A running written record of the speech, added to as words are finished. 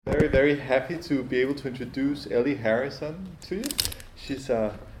very, very happy to be able to introduce Ellie Harrison to you. She's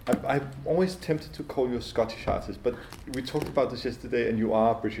I'm always tempted to call you a Scottish artist, but we talked about this yesterday, and you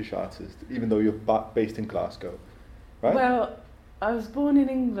are a British artist, even though you're based in Glasgow, right? Well, I was born in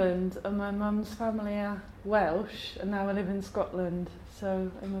England, and my mum's family are Welsh, and now I live in Scotland,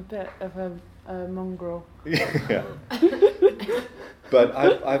 so I'm a bit of a mongrel. Yeah. But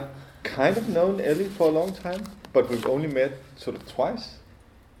I've kind of known Ellie for a long time, but we've only met sort of twice.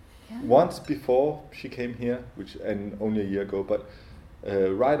 Yeah. Once before she came here, and only a year ago, but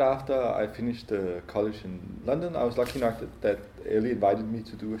right after I finished college in London, I was lucky enough that Ellie invited me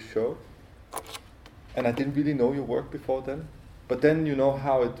to do a show. And I didn't really know your work before then. But then you know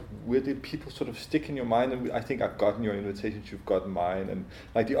how weirdly people sort of stick in your mind, and I think I've gotten your invitations, you've gotten mine, and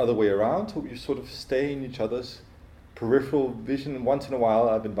like the other way around, so you sort of stay in each other's peripheral vision. And once in a while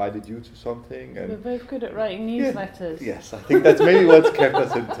I've invited you to something. And we're both good at writing newsletters. Yes, I think that's maybe what's kept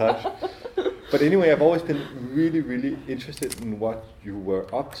us in touch. But anyway, I've always been really, really interested in what you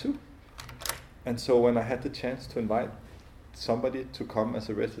were up to. And so when I had the chance to invite somebody to come as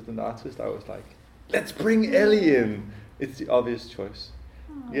a resident artist, I was like, let's bring Ellie in. It's the obvious choice.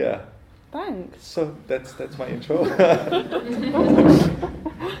 Oh, yeah. Thanks. So that's my intro.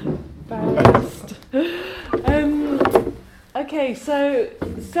 Best. Okay, so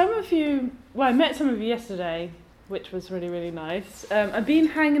I met some of you yesterday, which was really, really nice. I've been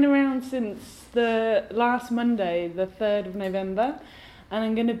hanging around since the last Monday, the 3rd of November, and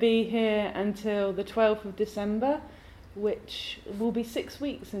I'm going to be here until the 12th of December, which will be 6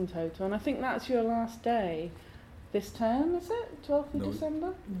 weeks in total, and I think that's your last day this term, is it? 12th of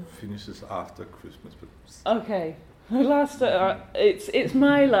December? Finishes after Christmas. But Okay. Last it's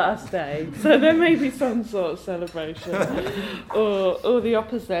my last day, so there may be some sort of celebration, or the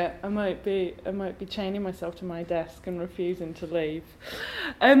opposite. I might be chaining myself to my desk and refusing to leave.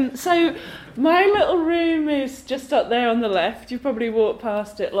 So my little room is just up there on the left. You've probably walked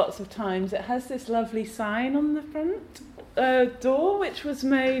past it lots of times. It has this lovely sign on the front door, which was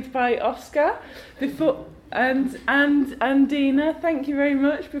made by Oscar before. And Dina, thank you very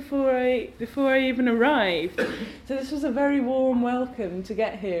much before I even arrived. So this was a very warm welcome to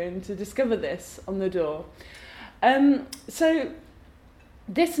get here and to discover this on the door. So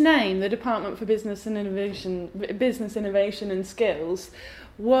this name, the Department for Business Innovation and Skills,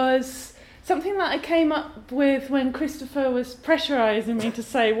 was something that I came up with when Christopher was pressurising me to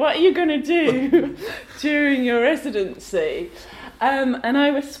say, what are you going to do during your residency? And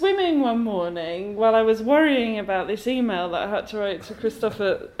I was swimming one morning while I was worrying about this email that I had to write to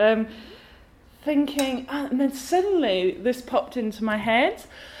Christopher, thinking, and then suddenly this popped into my head.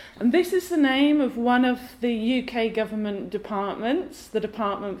 And this is the name of one of the UK government departments, the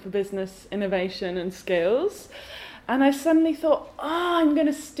Department for Business Innovation and Skills. And I suddenly thought, I'm going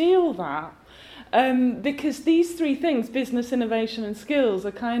to steal that. Because these three things, business, innovation and skills,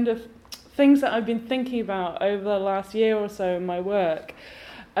 are kind of things that I've been thinking about over the last year or so in my work.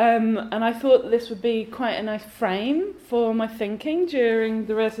 And I thought this would be quite a nice frame for my thinking during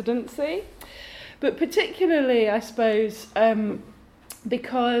the residency. But particularly, I suppose,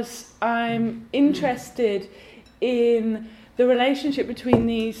 because I'm interested in the relationship between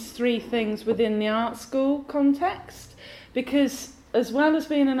these three things within the art school context. Because as well as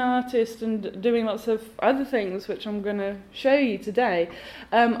being an artist and doing lots of other things, which I'm going to show you today,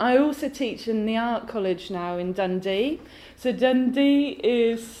 I also teach in the art college now in Dundee. So Dundee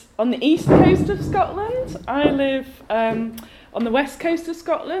is on the east coast of Scotland. I live on the west coast of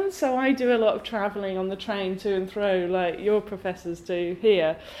Scotland, so I do a lot of travelling on the train to and fro, like your professors do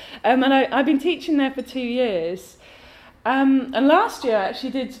here. And I've been teaching there for 2 years. And last year I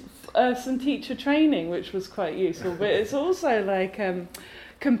actually did some teacher training, which was quite useful, but it's also like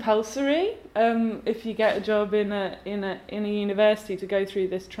compulsory if you get a job in a university to go through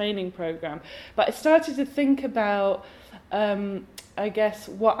this training program. But I started to think about I guess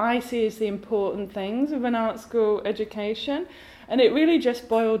what I see as the important things of an art school education, and it really just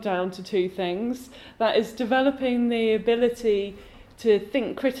boiled down to two things. That is developing the ability to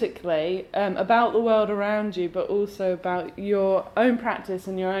think critically about the world around you, but also about your own practice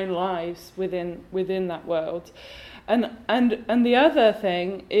and your own lives within that world. And the other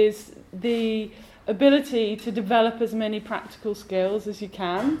thing is the ability to develop as many practical skills as you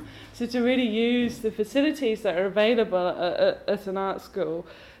can. So to really use the facilities that are available at an art school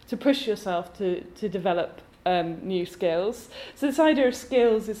to push yourself to develop new skills. So this idea of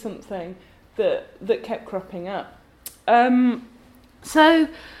skills is something that kept cropping up. So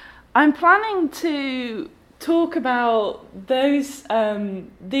I'm planning to talk about these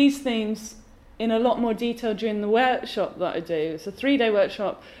themes in a lot more detail during the workshop that I do. It's a 3-day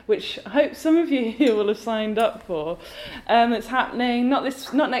workshop, which I hope some of you here will have signed up for. It's happening not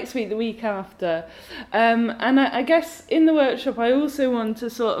next week, the week after. And I guess in the workshop I also want to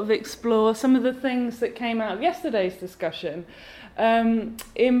sort of explore some of the things that came out of yesterday's discussion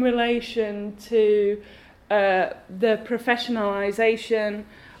in relation to the professionalisation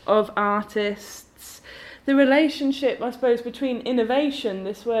of artists, the relationship, I suppose, between innovation,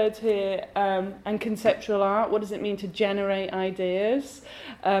 this word here, and conceptual art. What does it mean to generate ideas?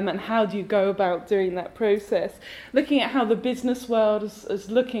 And how do you go about doing that process? Looking at how the business world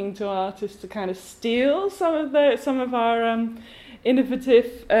is looking to artists to kind of steal some of our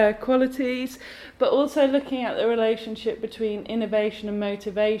innovative qualities, but also looking at the relationship between innovation and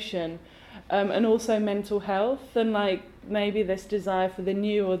motivation, and also mental health, and like maybe this desire for the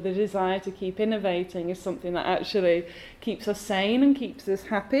new or the desire to keep innovating is something that actually keeps us sane and keeps us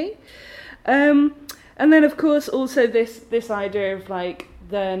happy. And then of course also this idea of like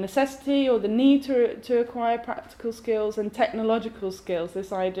the necessity or the need to acquire practical skills and technological skills,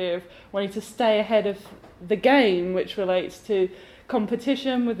 this idea of wanting to stay ahead of the game, which relates to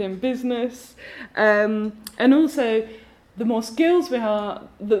competition within business, and also the more skills we have,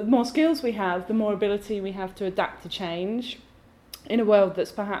 the more ability we have to adapt to change in a world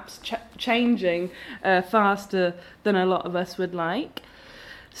that's perhaps changing faster than a lot of us would like.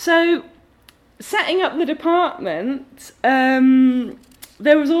 So, setting up the department,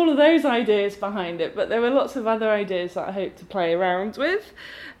 there was all of those ideas behind it, but there were lots of other ideas that I hope to play around with.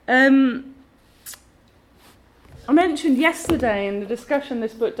 I mentioned yesterday in the discussion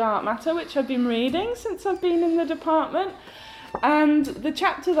this book, Dark Matter, which I've been reading since I've been in the department. And the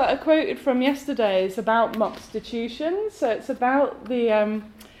chapter that I quoted from yesterday is about mockstitution. So it's about the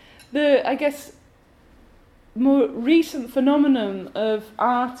I guess, more recent phenomenon of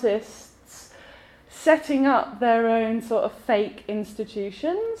artists setting up their own sort of fake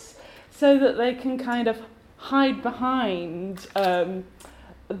institutions so that they can kind of hide behind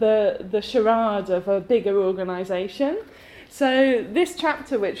the charade of a bigger organisation. So this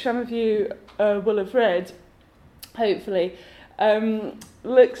chapter, which some of you will have read, hopefully,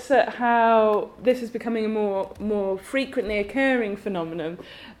 looks at how this is becoming a more frequently occurring phenomenon,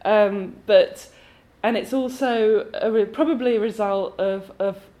 and it's also probably a result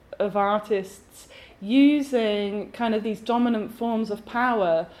of artists using kind of these dominant forms of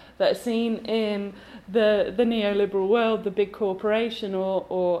power that are seen in the neoliberal world, the big corporation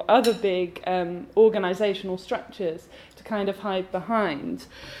or other big organisational structures to kind of hide behind.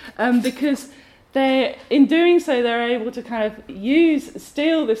 Because in doing so, they're able to kind of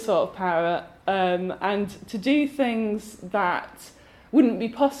steal this sort of power and to do things that wouldn't be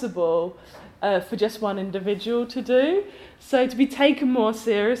possible for just one individual to do. So to be taken more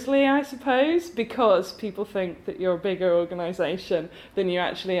seriously, I suppose, because people think that you're a bigger organisation than you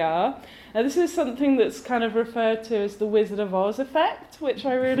actually are. Now, this is something that's kind of referred to as the Wizard of Oz effect, which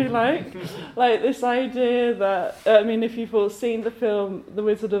I really like. Like this idea that, if you've all seen the film The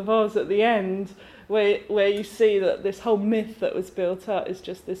Wizard of Oz at the end, where you see that this whole myth that was built up is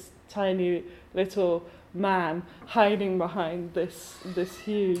just this tiny little man hiding behind this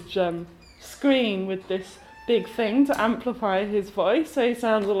huge screen with this big thing to amplify his voice, so he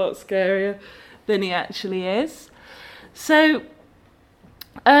sounds a lot scarier than he actually is. So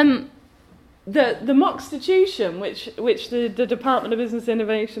the mockstitution, which the Department of Business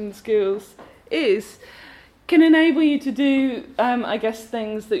Innovation Skills can enable you to do,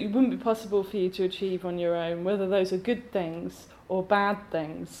 things that wouldn't be possible for you to achieve on your own, whether those are good things or bad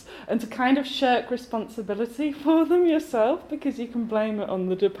things, and to kind of shirk responsibility for them yourself because you can blame it on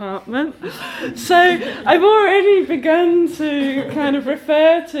the department. So I've already begun to kind of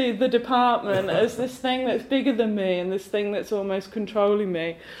refer to the department as this thing that's bigger than me and this thing that's almost controlling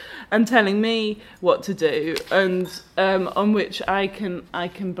me and telling me what to do, and on which I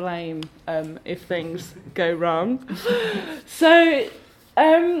can blame if things go wrong. So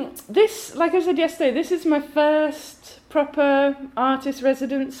this, like I said yesterday, this is my first proper artist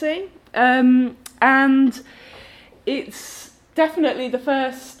residency, and it's definitely the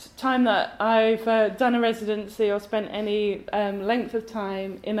first time that I've done a residency or spent any length of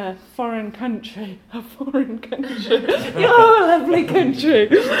time in a foreign country. A foreign country. Oh, a lovely country.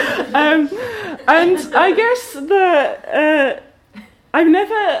 And I guess that I've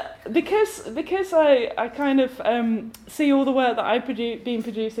never, because I kind of see all the work that I've been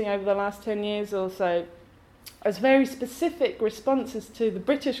producing over the last 10 years or so as very specific responses to the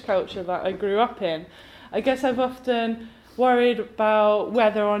British culture that I grew up in. I guess I've often worried about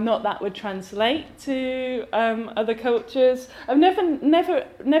whether or not that would translate to other cultures. I've never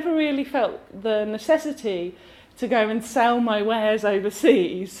really felt the necessity to go and sell my wares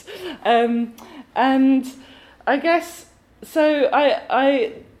overseas, and I guess so.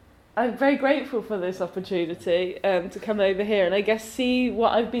 I'm very grateful for this opportunity to come over here and I guess see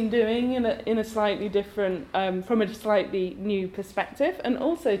what I've been doing in a slightly different, from a slightly new perspective, and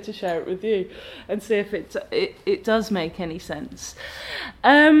also to share it with you and see if it does make any sense.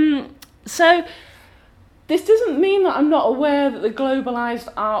 So this doesn't mean that I'm not aware that the globalised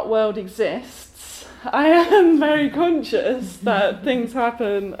art world exists. I am very conscious that things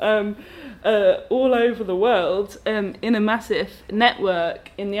happen all over the world in a massive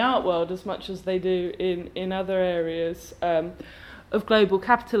network in the art world as much as they do in other areas of global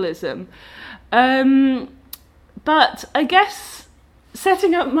capitalism. But I guess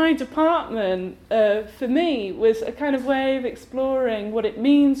setting up my department for me was a kind of way of exploring what it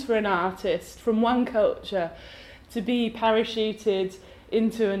means for an artist from one culture to be parachuted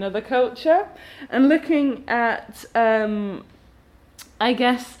into another culture, and looking at, I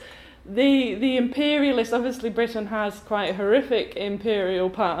guess, the imperialist, obviously Britain has quite a horrific imperial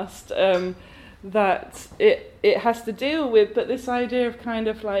past that it has to deal with, but this idea of kind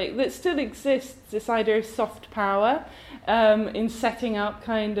of like, that still exists, this idea of soft power in setting up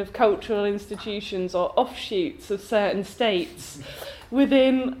kind of cultural institutions or offshoots of certain states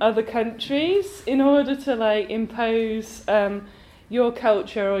within other countries in order to like impose your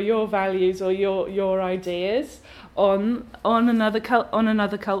culture or your values or your ideas on another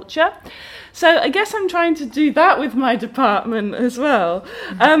culture. So I guess I'm trying to do that with my department as well.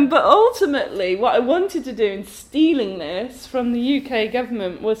 But ultimately, what I wanted to do in stealing this from the UK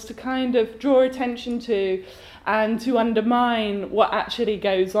government was to kind of draw attention to and to undermine what actually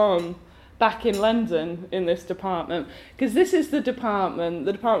goes on back in London in this department. Because this is the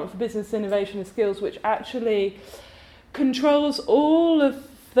Department for Business, Innovation and Skills, which actually controls all of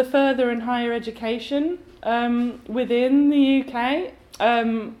the further and higher education within the UK,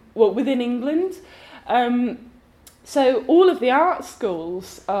 within England. So all of the art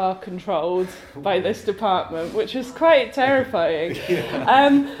schools are controlled by this department, which is quite terrifying.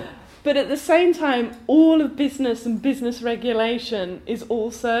 But at the same time, all of business and business regulation is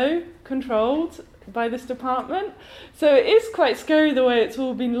also controlled by this department. So it is quite scary the way it's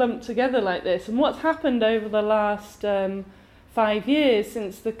all been lumped together like this. And what's happened over the last 5 years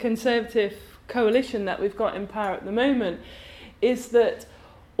since the Conservative coalition that we've got in power at the moment is that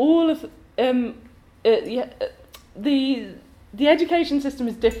all of the education system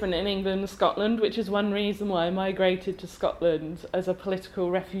is different in England and Scotland, which is one reason why I migrated to Scotland as a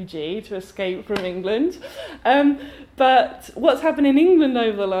political refugee to escape from England. But what's happened in England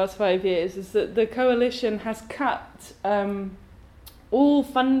over the last 5 years is that the coalition has cut all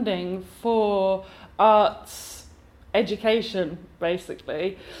funding for arts education,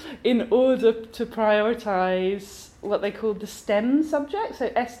 basically, in order to prioritise what they call the STEM subjects,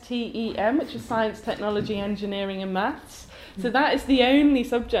 so STEM, which is science, technology, engineering and maths. So that is the only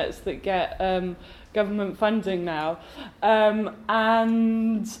subjects that get government funding now.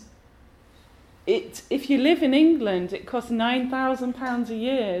 And if you live in England, it costs £9,000 a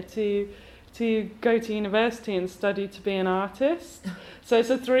year to go to university and study to be an artist. So it's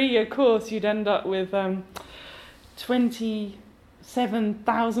a 3-year course. You'd end up with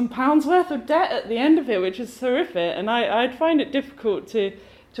 £27,000 worth of debt at the end of it, which is horrific. And I'd find it difficult to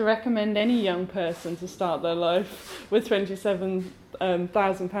recommend any young person to start their life with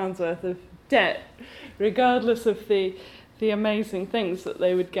 £27,000 worth of debt, regardless of the amazing things that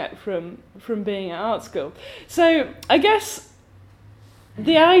they would get from being at art school. So I guess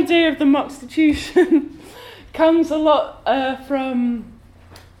the idea of the Moxstitution comes a lot from...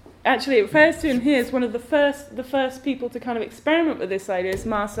 Actually, it refers to him here as one of the first people to kind of experiment with this idea is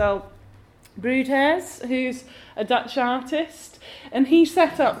Marcel Broodhaers, who's a Dutch artist, and he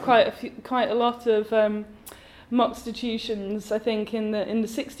set up quite a lot of Moxstitutions, I think, in the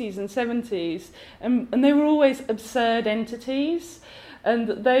 60s and 70s, and they were always absurd entities, and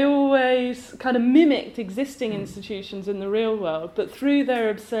they always kind of mimicked existing institutions in the real world, but through their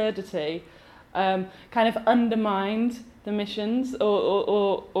absurdity, kind of undermined the missions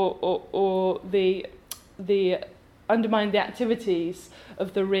or the undermined the activities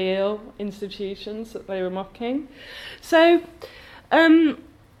of the real institutions that they were mocking. So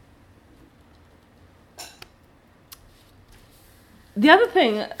The other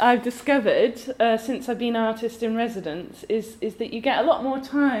thing I've discovered since I've been artist in residence is that you get a lot more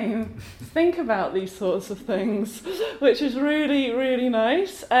time to think about these sorts of things, which is really, really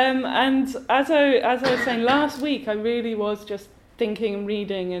nice. And as I was saying last week, I really was just thinking and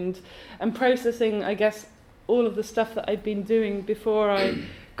reading and processing, I guess, all of the stuff that I'd been doing before I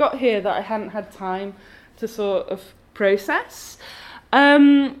got here that I hadn't had time to sort of process.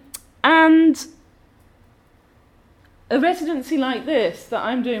 And a residency like this that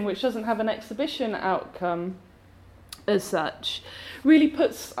I'm doing, which doesn't have an exhibition outcome as such, really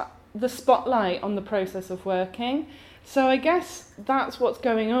puts the spotlight on the process of working. So I guess that's what's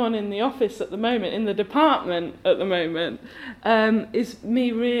going on in the office at the moment, in the department at the moment, is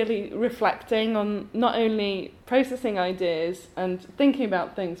me really reflecting on not only processing ideas and thinking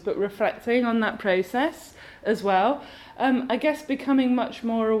about things, but reflecting on that process as well. I guess becoming much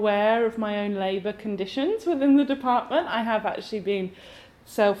more aware of my own labour conditions within the department. I have actually been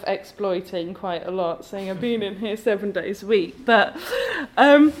self-exploiting quite a lot, saying I've been in here 7 days a week. But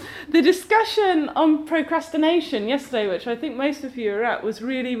the discussion on procrastination yesterday, which I think most of you are at, was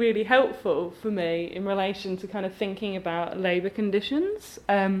really, really helpful for me in relation to kind of thinking about labour conditions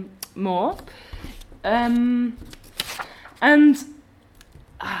more.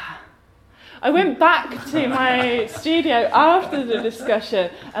 I went back to my studio after the discussion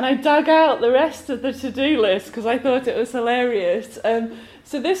and I dug out the rest of the to-do list because I thought it was hilarious.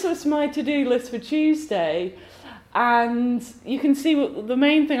 So this was my to-do list for Tuesday, and you can see what the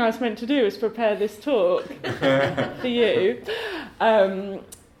main thing I was meant to do was prepare this talk for you. And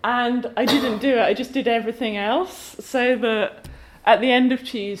I didn't do it, I just did everything else, so that at the end of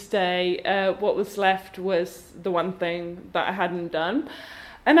Tuesday, what was left was the one thing that I hadn't done.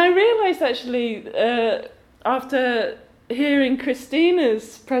 And I realised actually, after hearing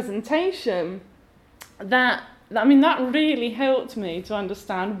Christina's presentation, that really helped me to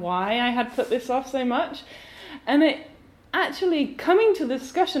understand why I had put this off so much. And it actually, coming to the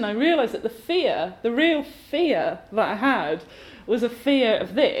discussion, I realised that the real fear that I had was a fear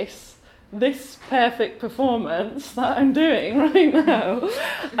of this perfect performance that I'm doing right now.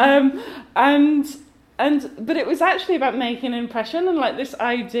 But it was actually about making an impression, and like this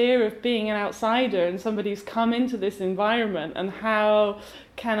idea of being an outsider and somebody who's come into this environment, and how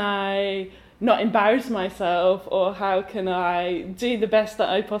can I not embarrass myself, or how can I do the best that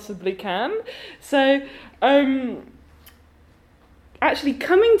I possibly can. So actually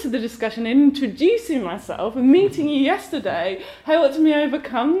coming to the discussion and introducing myself and meeting you yesterday helped me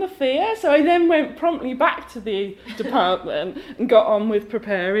overcome the fear. So I then went promptly back to the department and got on with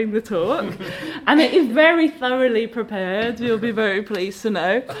preparing the talk. And it is very thoroughly prepared, you'll be very pleased to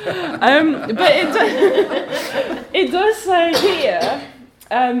know. But it does say here,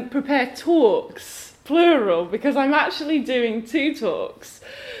 prepare talks, plural, because I'm actually doing 2 talks.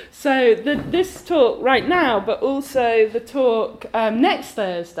 So this talk right now, but also the talk next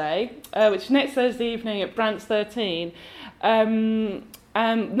Thursday, which is next Thursday evening at Brant's 13,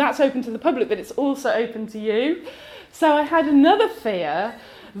 that's open to the public, but it's also open to you. So I had another fear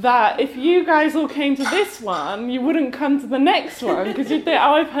that if you guys all came to this one, you wouldn't come to the next one, because you'd think,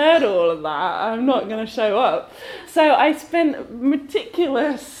 oh, I've heard all of that, I'm not going to show up. So I spent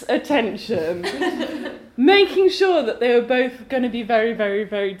meticulous attention making sure that they were both going to be very, very,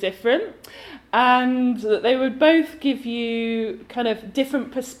 very different, and that they would both give you kind of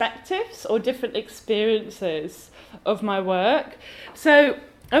different perspectives or different experiences of my work. So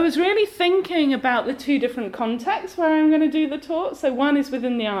I was really thinking about the 2 different contexts where I'm going to do the talk. So one is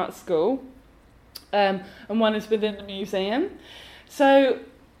within the art school, and one is within the museum. So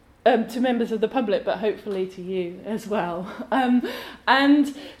to members of the public, but hopefully to you as well.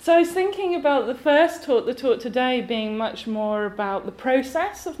 And so I was thinking about the first talk, the talk today, being much more about the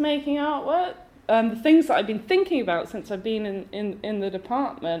process of making artwork, the things that I've been thinking about since I've been in the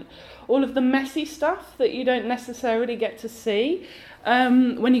department, all of the messy stuff that you don't necessarily get to see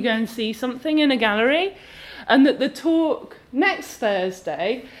when you go and see something in a gallery, and that the talk next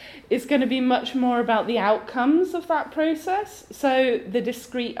Thursday is going to be much more about the outcomes of that process, so the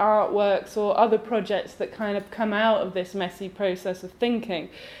discrete artworks or other projects that kind of come out of this messy process of thinking.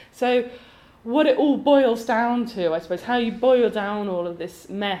 So what it all boils down to, I suppose, how you boil down all of this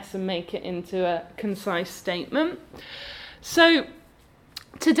mess and make it into a concise statement. So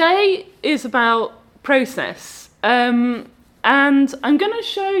today is about process. And I'm going to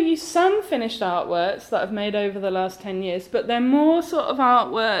show you some finished artworks that I've made over the last 10 years, but they're more sort of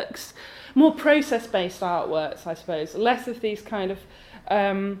artworks, more process-based artworks, I suppose, less of these kind of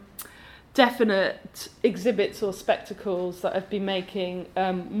definite exhibits or spectacles that I've been making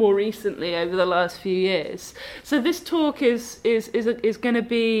more recently over the last few years. So this talk is going to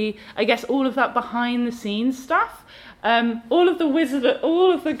be, I guess, all of that behind the scenes stuff. All of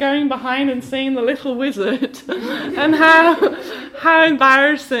the going behind and seeing the little wizard, and how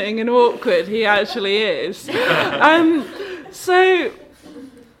embarrassing and awkward he actually is.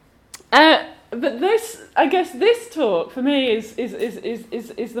 But this talk for me is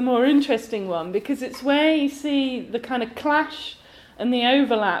the more interesting one, because it's where you see the kind of clash and the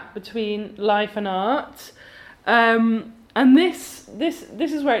overlap between life and art. And this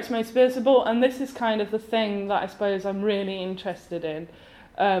is where it's most visible, and this is kind of the thing that I suppose I'm really interested in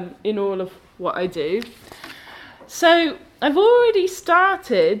all of what I do. So I've already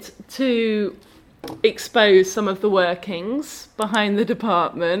started to expose some of the workings behind the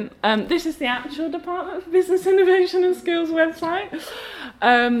department. This is the actual Department for Business Innovation and Skills website.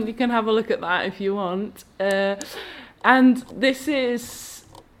 You can have a look at that if you want. And this is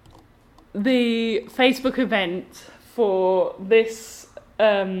the Facebook event for this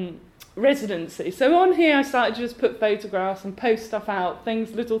residency. So on here I started to just put photographs and post stuff out,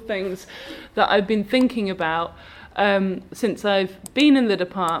 little things that I've been thinking about since I've been in the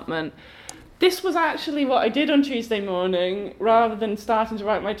department. This was actually what I did on Tuesday morning, rather than starting to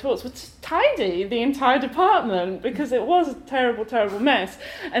write my talks, was to tidy the entire department, because it was a terrible, terrible mess,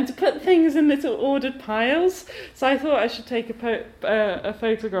 and to put things in little ordered piles. So I thought I should take a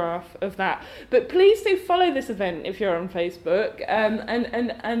photograph of that. But please do follow this event if you're on Facebook,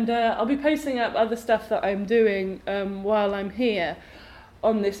 and I'll be posting up other stuff that I'm doing while I'm here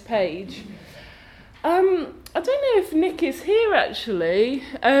on this page. I don't know if Nick is here actually.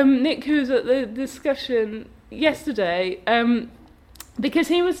 Nick, who was at the discussion yesterday, because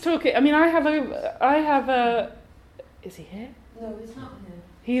he was talking. I mean, I have a. Is he here? No, he's not here.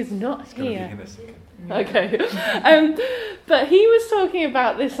 He is not It's here. gonna be in a second. Okay. But he was talking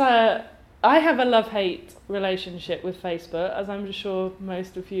about this. I have a love-hate relationship with Facebook, as I'm sure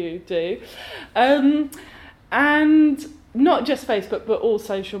most of you do, and not just Facebook, but all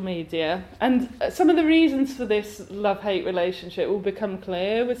social media. And some of the reasons for this love-hate relationship will become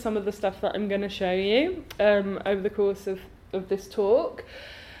clear with some of the stuff that I'm going to show you over the course of this talk.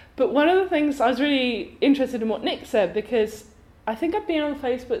 But one of the things, I was really interested in what Nick said, because I think I've been on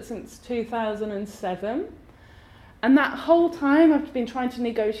Facebook since 2007. And that whole time I've been trying to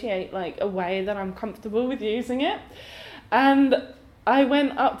negotiate like a way that I'm comfortable with using it. And I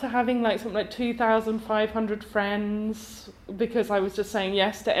went up to having something like 2,500 friends, because I was just saying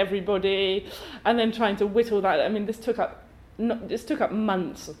yes to everybody, and then trying to whittle that. I mean, this took up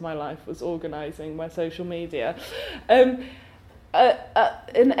months of my life, was organising my social media, and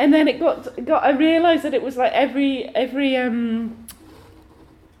then it got. I realised that it was like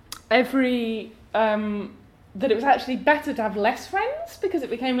that it was actually better to have less friends, because it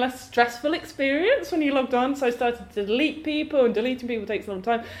became a less stressful experience when you logged on. So I started to delete people, and deleting people takes a long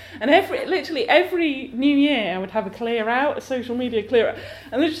time. And literally every new year I would have a social media clear out.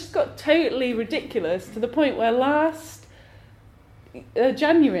 And it just got totally ridiculous, to the point where last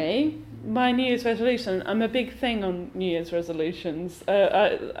January, my New Year's resolution, I'm a big thing on New Year's resolutions.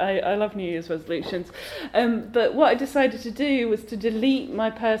 I love New Year's resolutions. But what I decided to do was to delete my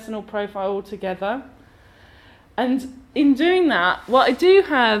personal profile altogether. And in doing that, what I do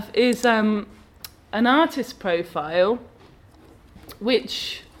have is an artist profile,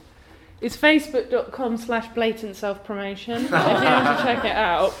 which is facebook.com/blatant self-promotion, if you want to check it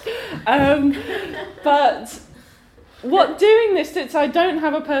out. But what doing this did, so I don't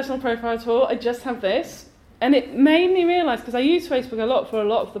have a personal profile at all, I just have this. And it made me realise, because I use Facebook a lot for a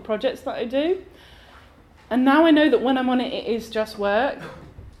lot of the projects that I do, and now I know that when I'm on it, it is just work,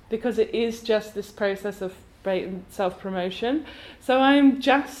 because it is just this process of blatant self-promotion. So I'm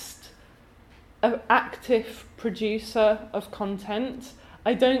just an active producer of content.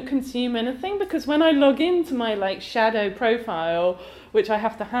 I don't consume anything, because when I log into my shadow profile, which I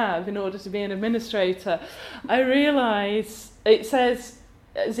have to have in order to be an administrator, I realise it says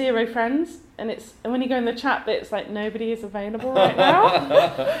 0 friends, and when you go in the chat bit, it's like nobody is available right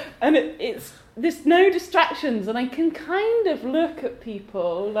now. And it's there's no distractions, and I can kind of look at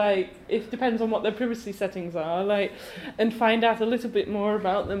people, it depends on what their privacy settings are, and find out a little bit more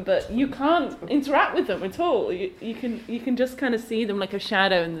about them, but you can't interact with them at all. You can just kind of see them like a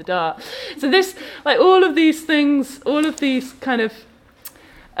shadow in the dark. So this, all of these things, all of these kind of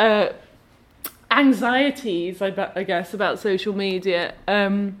anxieties, I guess, about social media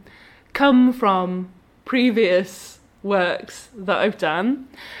come from previous works that I've done,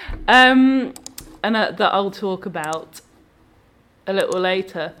 and that I'll talk about a little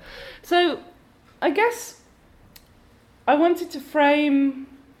later. So I guess I wanted to frame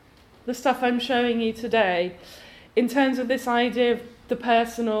the stuff I'm showing you today in terms of this idea of the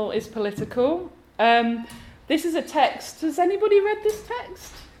personal is political. This is a text. Has anybody read this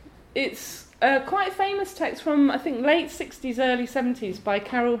text? It's quite a famous text from, I think, late 60s, early 70s by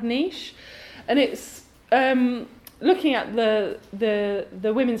Carol Niche. And it's looking at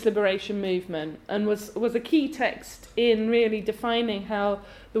the women's liberation movement, and was a key text in really defining how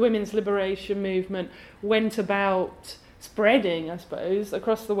the women's liberation movement went about spreading, I suppose,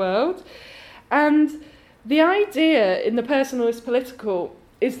 across the world. And the idea in the personal is political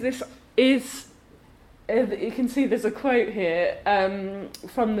is you can see there's a quote here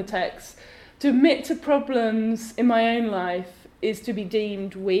from the text: to admit to problems in my own life is to be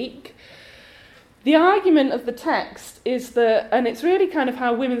deemed weak. The argument of the text is that, and it's really kind of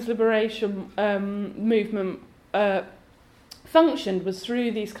how women's liberation movement functioned, was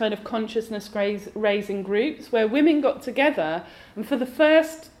through these kind of consciousness raising groups where women got together and for the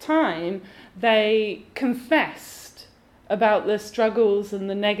first time they confessed about the struggles and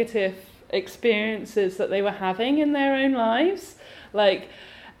the negative experiences that they were having in their own lives.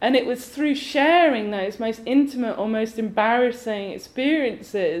 And it was through sharing those most intimate or most embarrassing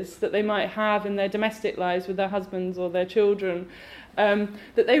experiences that they might have in their domestic lives with their husbands or their children, that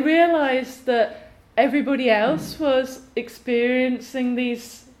they realised that everybody else was experiencing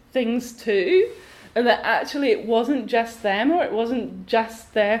these things too, and that actually it wasn't just them, or it wasn't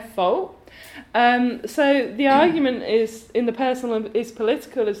just their fault. So the argument is, in the personal is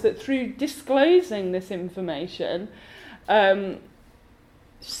political, is that through disclosing this information,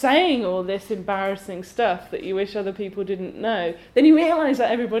 saying all this embarrassing stuff that you wish other people didn't know, then you realise that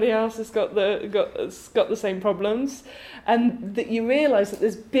everybody else has got the same problems, and that you realise that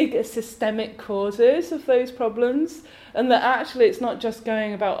there's bigger systemic causes of those problems, and that actually it's not just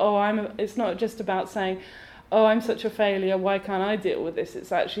going about it's not just about saying, oh, I'm such a failure, why can't I deal with this?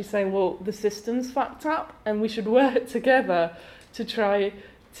 It's actually saying, well, the system's fucked up and we should work together to try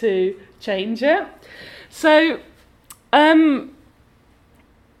to change it. So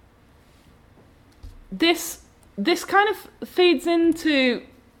this kind of feeds into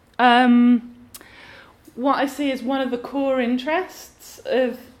what I see as one of the core interests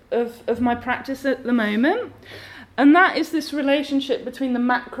of my practice at the moment, and that is this relationship between the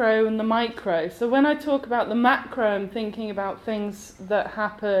macro and the micro. So when I talk about the macro, I'm thinking about things that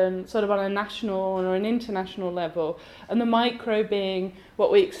happen sort of on a national or an international level, and the micro being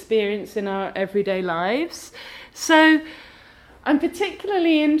what we experience in our everyday lives. So I'm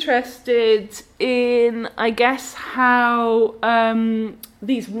particularly interested in, I guess, how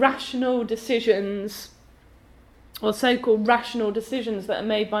these rational decisions, or so-called rational decisions that are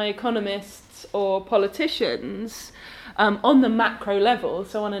made by economists or politicians on the macro level,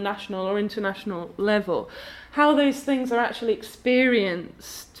 so on a national or international level, how those things are actually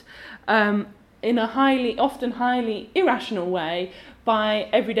experienced in a often highly irrational way by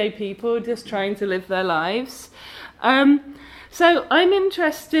everyday people just trying to live their lives. So I'm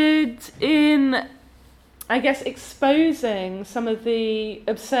interested in, I guess, exposing some of the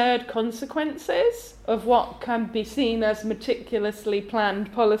absurd consequences of what can be seen as meticulously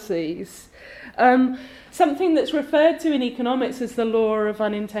planned policies. Something that's referred to in economics as the law of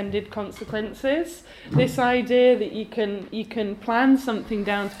unintended consequences. This idea that you can plan something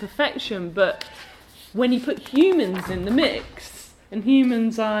down to perfection, but when you put humans in the mix, and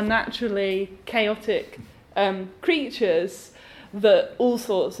humans are naturally chaotic creatures, that all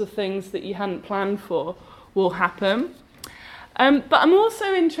sorts of things that you hadn't planned for will happen. But I'm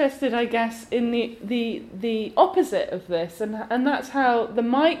also interested, I guess, in the opposite of this, and that's how the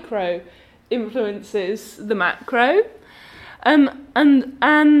micro influences the macro,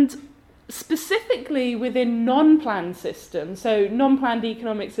 and specifically within non-planned systems, so non-planned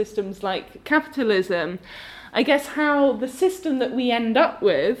economic systems like capitalism, I guess how the system that we end up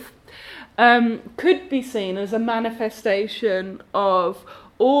with could be seen as a manifestation of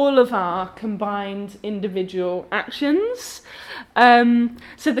all of our combined individual actions.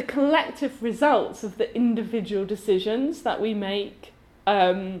 So the collective results of the individual decisions that we make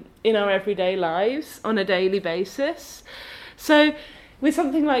in our everyday lives on a daily basis. So with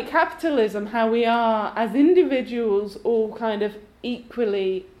something like capitalism, how we are as individuals all kind of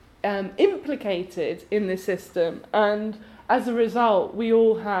equally implicated in this system, and as a result we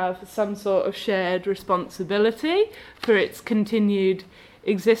all have some sort of shared responsibility for its continued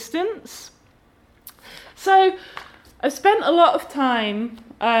existence. So I've spent a lot of time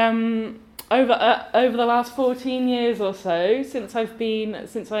over the last 14 years or so, since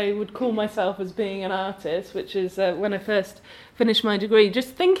I would call myself as being an artist, which is when I first finished my degree, just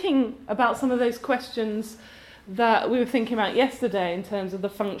thinking about some of those questions that we were thinking about yesterday in terms of the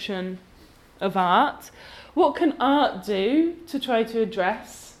function of art. What can art do to try to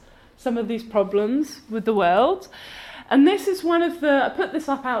address some of these problems with the world? And this is I put this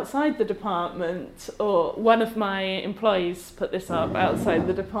up outside the department, or one of my employees put this up outside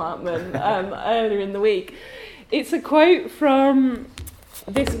the department earlier in the week. It's a quote from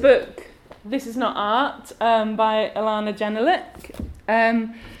this book, This Is Not Art, by Alana Jenilik.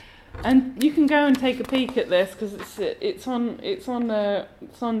 And you can go and take a peek at this because it's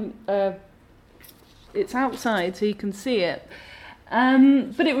outside, so you can see it.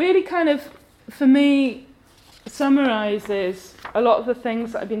 But it really kind of, for me, summarises a lot of the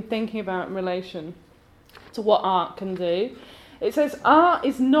things that I've been thinking about in relation to what art can do. It says, art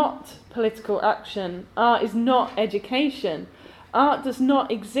is not political action. Art is not education. Art does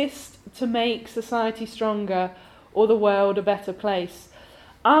not exist to make society stronger or the world a better place.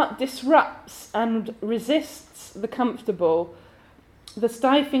 Art disrupts and resists the comfortable, the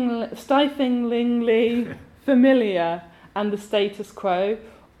stiflingly familiar and the status quo,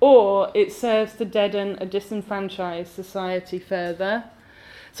 or it serves to deaden a disenfranchised society further.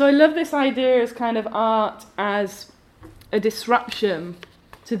 So I love this idea as kind of art as a disruption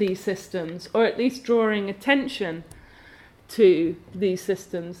to these systems, or at least drawing attention to these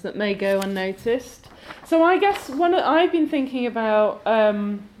systems that may go unnoticed. So I guess I've been thinking about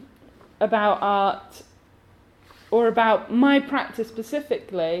art, or about my practice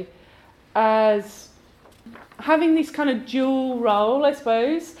specifically, as having this kind of dual role, I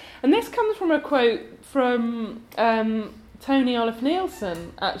suppose. And this comes from a quote from Toni Olaf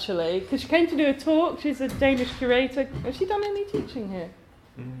Nielsen, actually, because she came to do a talk. She's a Danish curator. Has she done any teaching here?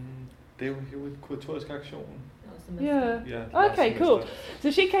 Det er jo kuratorisk aktion. Yeah. Okay, cool. So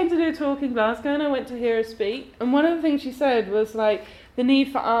she came to do a talk in Glasgow, and I went to hear her speak. And one of the things she said was like the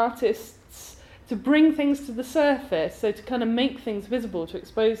need for artists to bring things to the surface, so to kind of make things visible, to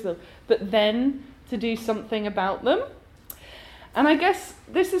expose them, but then to do something about them. And I guess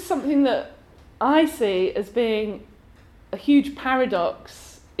this is something that I see as being a huge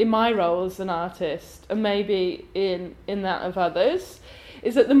paradox in my role as an artist, and maybe in that of others,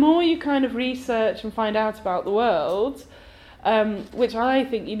 is that the more you kind of research and find out about the world, which I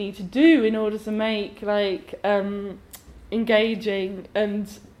think you need to do in order to make engaging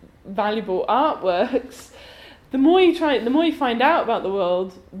and valuable artworks, the more you find out about the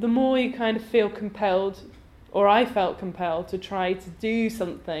world, the more you kind of feel compelled, or I felt compelled, to try to do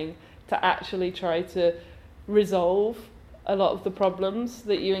something to actually try to resolve a lot of the problems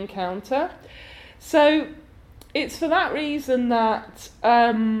that you encounter. So it's for that reason that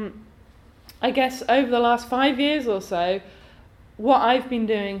I guess over the last 5 years or so, what I've been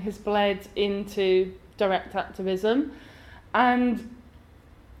doing has bled into direct activism, and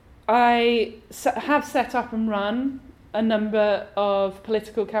I have set up and run a number of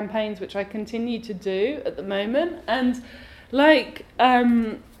political campaigns, which I continue to do at the moment. And like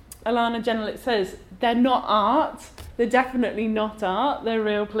Alana Jenilik says, they're not art. They're definitely not art. They're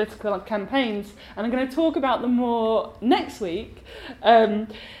real political campaigns. And I'm going to talk about them more next week.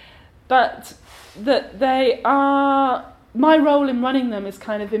 But that they are, my role in running them is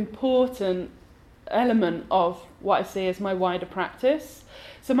kind of important element of what I see as my wider practice.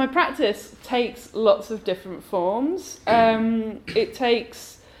 So my practice takes lots of different forms. It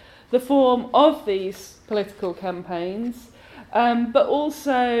takes the form of these political campaigns, but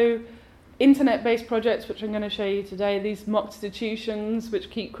also internet-based projects, which I'm going to show you today, these mock institutions which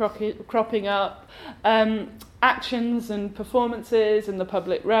keep cropping up, actions and performances in the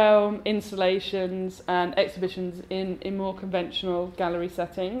public realm, installations and exhibitions in more conventional gallery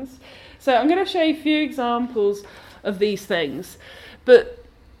settings. So I'm going to show you a few examples of these things. But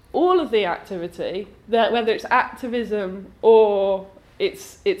all of the activity, whether it's activism or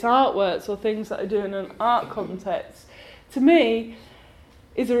it's artworks or things that I do in an art context, to me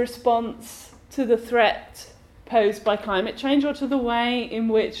is a response to the threat posed by climate change, or to the way in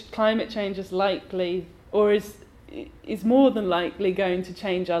which climate change is likely, or is more than likely going to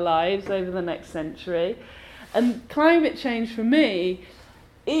change our lives over the next century. And climate change for me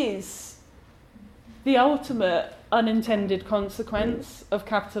is the ultimate unintended consequence of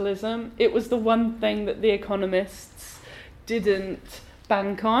capitalism. It was the one thing that the economists didn't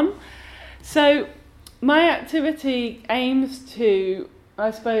bank on. So my activity aims to,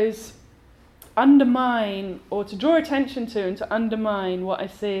 I suppose, undermine, or to draw attention to and to undermine what I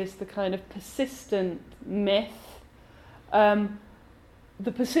see as the kind of persistent myth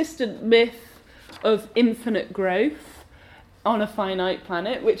the persistent myth of infinite growth on a finite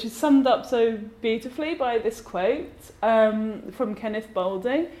planet, which is summed up so beautifully by this quote from Kenneth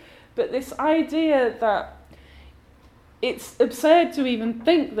Boulding. But this idea that it's absurd to even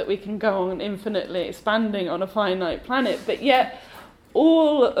think that we can go on infinitely expanding on a finite planet, but yet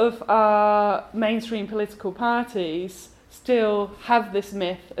all of our mainstream political parties still have this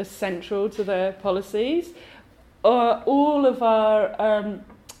myth as central to their policies. All of our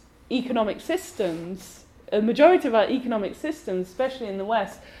economic systems, a majority of our economic systems, especially in the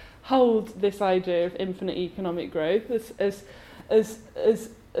West, hold this idea of infinite economic growth as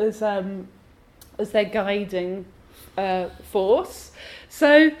their guiding force.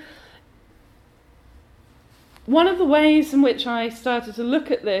 So one of the ways in which I started to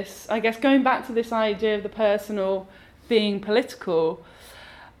look at this, I guess going back to this idea of the personal being political,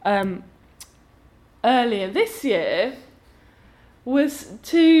 earlier this year, was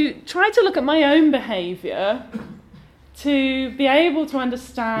to try to look at my own behaviour to be able to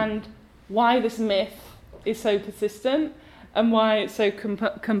understand why this myth is so persistent and why it's so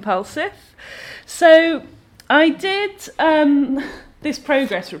compulsive. So I did this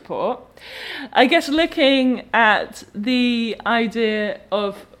progress report, I guess looking at the idea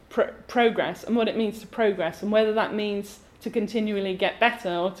of progress and what it means to progress and whether that means to continually get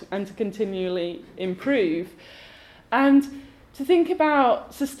better and to continually improve. And to think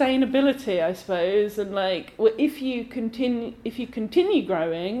about sustainability, I suppose, and like, well, if you continue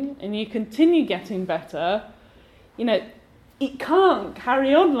growing and you continue getting better, you know, it can't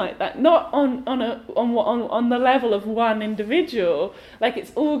carry on like that. Not on the level of one individual. Like,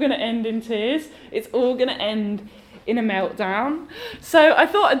 it's all going to end in tears. It's all going to end in a meltdown. So I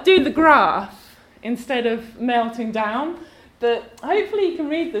thought I'd do the graph instead of melting down. But hopefully you can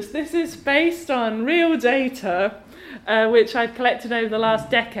read this. This is based on real data, which I've collected over the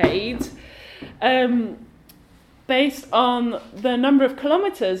last decade, based on the number of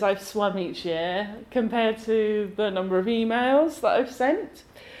kilometres I've swum each year compared to the number of emails that I've sent.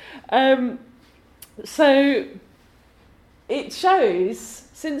 So it shows,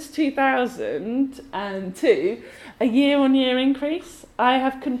 since 2002, a year-on-year increase. I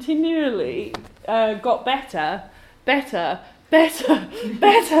have continually got better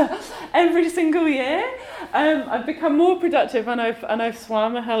every single year. I've become more productive and I've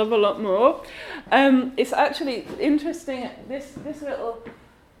swum a hell of a lot more. It's actually interesting, this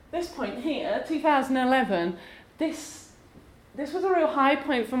point here, 2011, this was a real high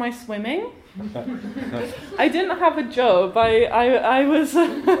point for my swimming. I didn't have a job. I was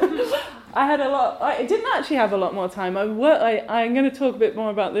I had a lot. I didn't actually have a lot more time. I'm going to talk a bit more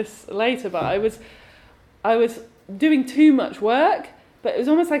about this later, but I was doing too much work, but it was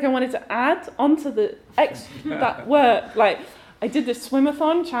almost like I wanted to add onto that work. Like, I did this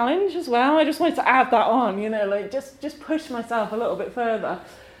swimathon challenge as well. I just wanted to add that on, you know, like just push myself a little bit further.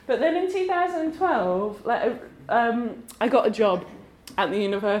 But then in 2012, I got a job at the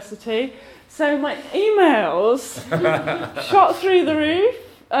university, so my emails shot through the roof,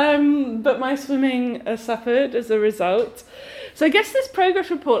 but my swimming suffered as a result. So I guess this progress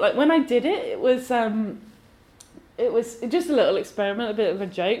report, like when I did it, it was just a little experiment, a bit of a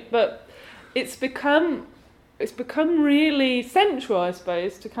joke, but it's become really central, I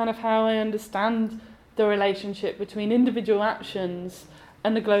suppose, to kind of how I understand the relationship between individual actions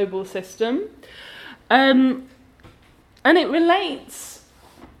and the global system. And it relates,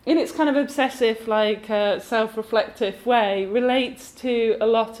 in its kind of obsessive, like self-reflective way, relates to a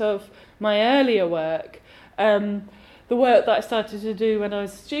lot of my earlier work. The work that I started to do when I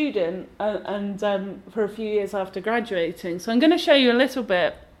was a student and for a few years after graduating. So I'm going to show you a little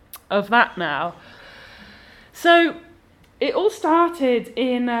bit of that now. So it all started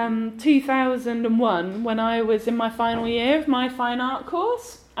in 2001 when I was in my final year of my fine art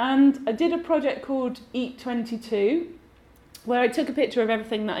course, and I did a project called Eat 22, where I took a picture of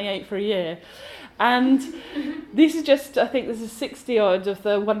everything that I ate for a year. And this is just, I think this is 60 odd of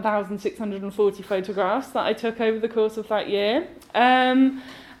the 1,640 photographs that I took over the course of that year. And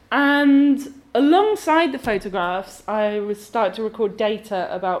alongside the photographs, I would start to record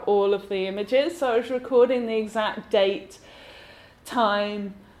data about all of the images. So I was recording the exact date,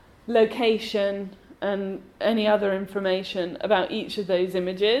 time, location, and any other information about each of those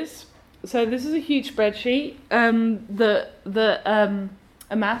images. So this is a huge spreadsheet that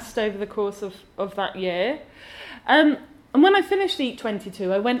amassed over the course of that year. And when I finished Eat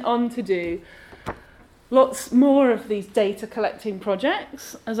 22, I went on to do lots more of these data collecting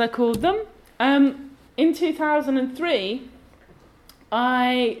projects, as I called them. In 2003,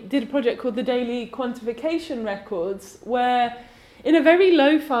 I did a project called the Daily Quantification Records, where in a very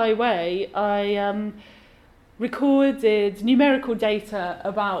lo-fi way, I recorded numerical data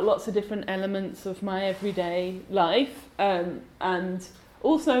about lots of different elements of my everyday life, and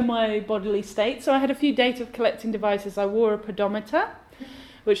also my bodily state. So I had a few data collecting devices. I wore a pedometer,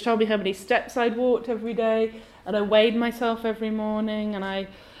 which told me how many steps I'd walked every day, and I weighed myself every morning, and I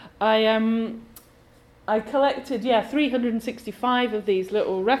collected 365 of these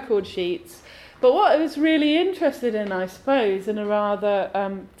little record sheets. But what I was really interested in, I suppose, in a rather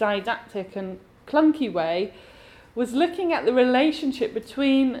didactic and clunky way, was looking at the relationship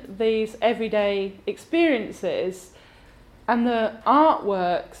between these everyday experiences and the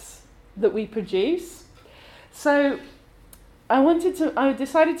artworks that we produce. So I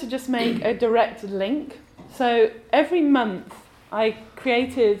decided to just make a direct link. So every month I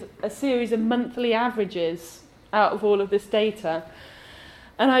created a series of monthly averages out of all of this data,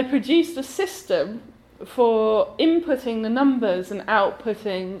 and I produced a system for inputting the numbers and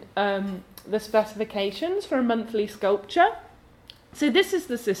outputting the specifications for a monthly sculpture. So this is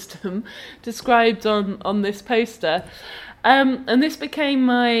the system described on this poster. And this became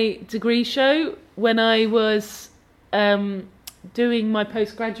my degree show when I was doing my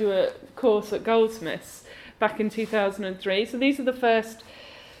postgraduate course at Goldsmiths back in 2003. So these are the first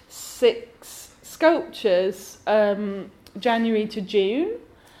 6 sculptures, January to June.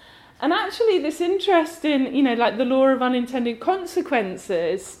 And actually this interest in, like the law of unintended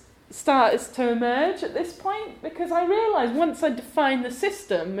consequences starts to emerge at this point, because I realised once I defined the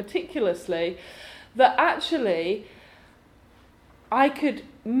system meticulously that actually I could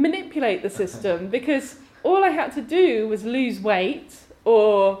manipulate the system, because all I had to do was lose weight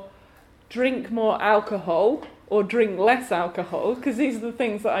or drink more alcohol or drink less alcohol, because these are the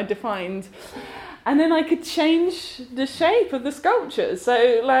things that I defined. And then I could change the shape of the sculptures. So,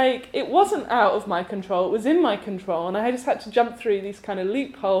 it wasn't out of my control, it was in my control, and I just had to jump through these kind of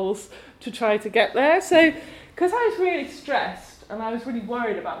loopholes to try to get there. So, because I was really stressed and I was really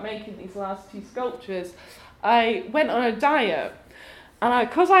worried about making these last 2 sculptures, I went on a diet. And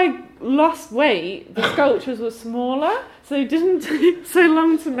because I lost weight, the sculptures were smaller, so it didn't take so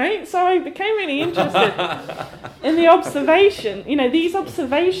long to make. So I became really interested in the observation. These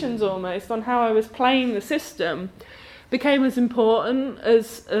observations almost on how I was playing the system became as important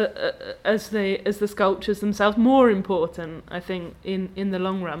as the sculptures themselves, more important, I think, in the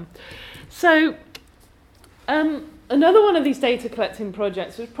long run. So another one of these data collecting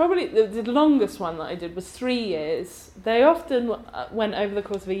projects was probably the longest one that I did was 3 years. They often went over the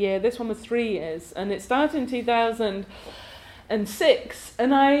course of a year. This one was 3 years, and it started in 2006.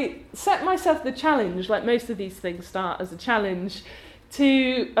 And I set myself the challenge, like most of these things start as a challenge,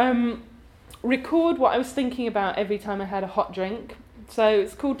 to record what I was thinking about every time I had a hot drink. So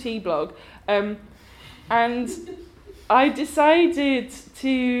it's called T-Blog. And I decided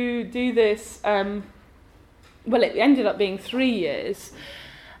to do this. Well, it ended up being 3 years,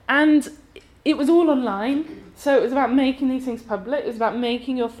 and it was all online. So it was about making these things public. It was about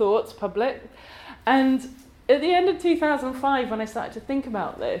making your thoughts public. And at the end of 2005, when I started to think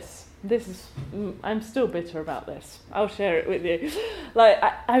about this is, I'm still bitter about this. I'll share it with you.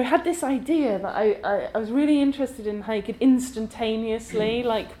 I had this idea that I was really interested in how you could instantaneously,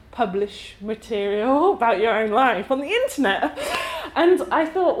 publish material about your own life on the internet. And I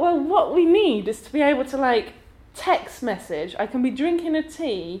thought, well, what we need is to be able to, text message. I can be drinking a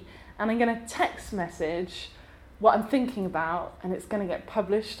tea and I'm going to text message what I'm thinking about, and it's going to get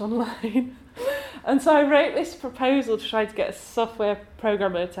published online. And so I wrote this proposal to try to get a software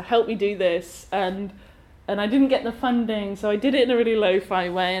programmer to help me do this, and I didn't get the funding, so I did it in a really lo-fi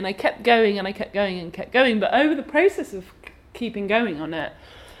way, and I kept going and I kept going and kept going. But over the process of keeping going on it,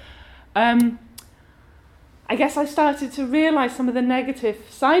 I guess I started to realise some of the negative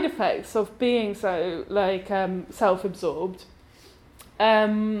side effects of being so self-absorbed,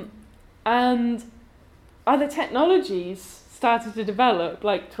 and other technologies started to develop,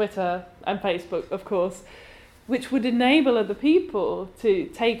 like Twitter and Facebook, of course, which would enable other people to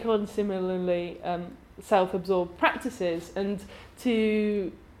take on similarly self-absorbed practices, and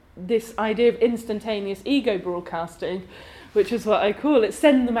to this idea of instantaneous ego broadcasting, which is what I call it,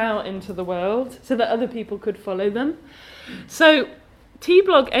 send them out into the world so that other people could follow them. So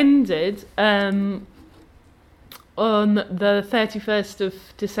T-Blog ended on the 31st of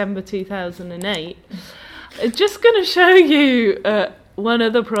December 2008. I'm just going to show you one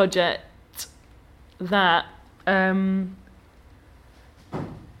other project that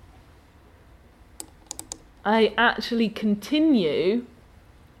I actually continue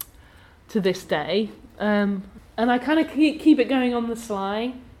to this day. And I kind of keep it going on the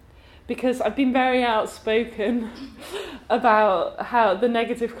sly, because I've been very outspoken about how the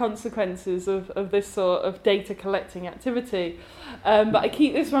negative consequences of this sort of data collecting activity. But I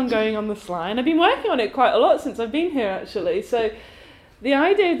keep this one going on the sly, and I've been working on it quite a lot since I've been here, actually. So the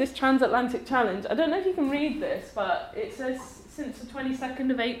idea of this transatlantic challenge, I don't know if you can read this, but it says since the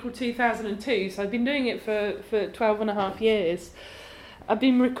 22nd of April 2002, so I've been doing it for 12 and a half years. I've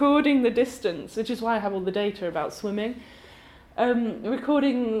been recording the distance, which is why I have all the data about swimming.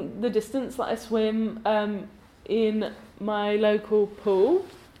 Recording the distance that I swim in my local pool.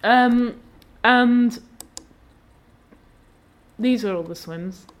 And these are all the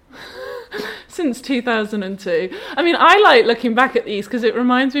swims since 2002. I mean, I like looking back at these because it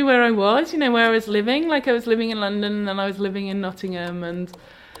reminds me where I was, where I was living. Like I was living in London, and then I was living in Nottingham, and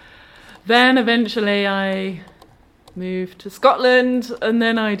then eventually I moved to Scotland, and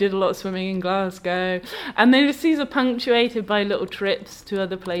then I did a lot of swimming in Glasgow, and then these are punctuated by little trips to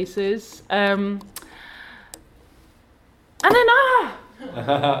other places, and then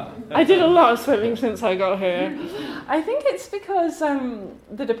I did a lot of swimming since I got here. I think it's because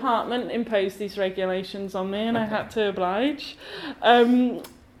the department imposed these regulations on me, and I had to oblige,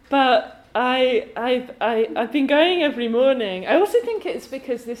 but I've been going every morning. I also think it's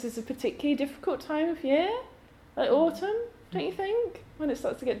because this is a particularly difficult time of year. Like autumn, don't you think? When it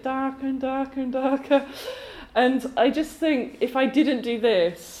starts to get darker and darker and darker. And I just think if I didn't do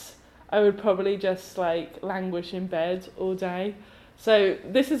this, I would probably just languish in bed all day. So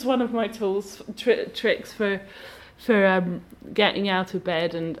this is one of my tools, tricks for getting out of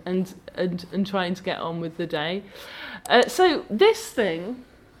bed and trying to get on with the day. So this thing,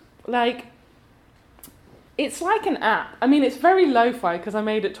 it's like an app. I mean, it's very lo-fi because I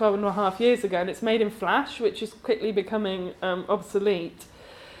made it 12 and a half years ago, and it's made in Flash, which is quickly becoming obsolete.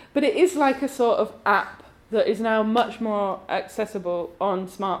 But it is like a sort of app that is now much more accessible on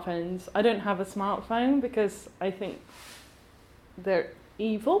smartphones. I don't have a smartphone because I think they're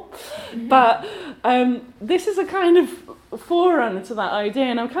evil. But this is a kind of forerunner to that idea,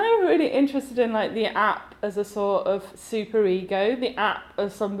 and I'm kind of really interested in the app as a sort of super ego, the app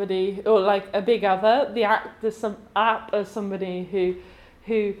as somebody, or a big other, the app as somebody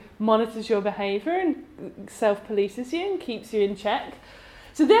who monitors your behaviour and self-polices you and keeps you in check.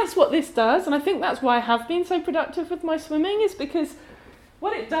 So that's what this does, and I think that's why I have been so productive with my swimming, is because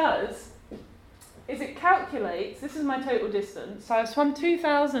what it does is it calculates, this is my total distance, so I've swum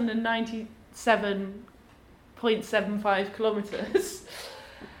 2,097.75 kilometres,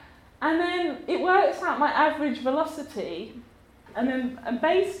 and then it works out my average velocity, and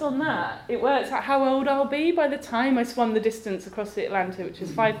based on that, it works out how old I'll be by the time I swum the distance across the Atlantic, which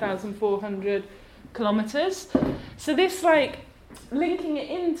is 5,400 kilometres. So this, linking it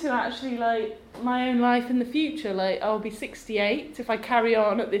into actually, my own life in the future, I'll be 68 if I carry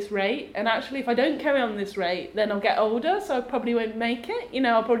on at this rate, and actually if I don't carry on this rate, then I'll get older, so I probably won't make it,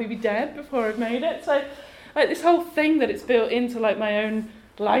 I'll probably be dead before I've made it. So, this whole thing that it's built into, my own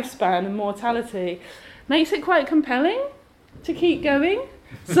lifespan and mortality makes it quite compelling to keep going.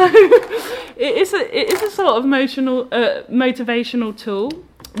 So it is a sort of motivational tool,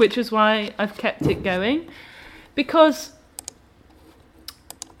 which is why I've kept it going, because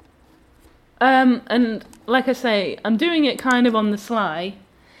and like I say, I'm doing it kind of on the sly,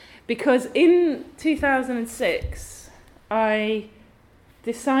 because in 2006 I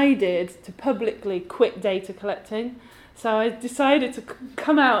decided to publicly quit data collecting. So I decided to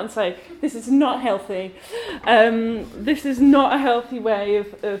come out and say, this is not healthy. This is not a healthy way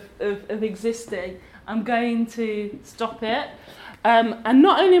of existing. I'm going to stop it. And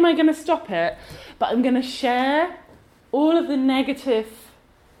not only am I going to stop it, but I'm going to share all of the negative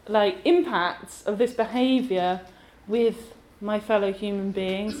impacts of this behaviour with my fellow human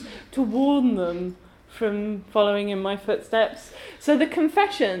beings to warn them from following in my footsteps. So the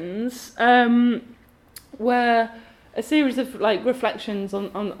confessions were a series of reflections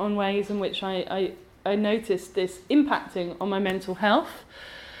on ways in which I noticed this impacting on my mental health.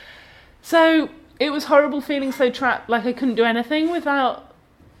 So it was horrible feeling so trapped, I couldn't do anything without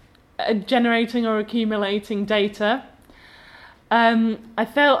generating or accumulating data. I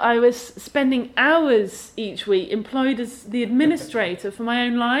felt I was spending hours each week employed as the administrator for my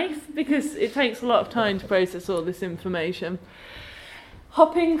own life, because it takes a lot of time to process all this information.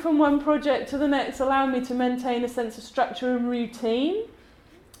 Hopping from one project to the next allowed me to maintain a sense of structure and routine,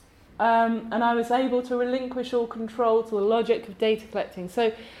 and I was able to relinquish all control to the logic of data collecting.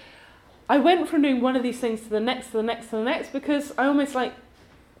 So I went from doing one of these things to the next, to the next, to the next, because I almost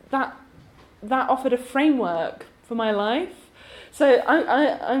that offered a framework for my life. So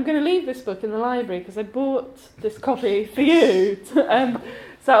I'm going to leave this book in the library because I bought this copy for you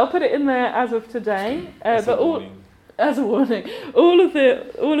So I'll put it in there as of today. As a warning. As a warning, all of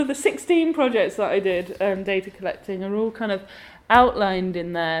the 16 projects that I did, data collecting, are all kind of outlined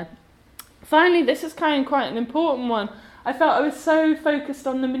in there. Finally, this is kind of quite an important one. I felt I was so focused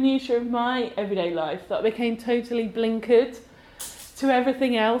on the minutiae of my everyday life that I became totally blinkered to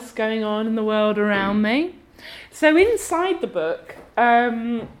everything else going on in the world around me. So inside the book,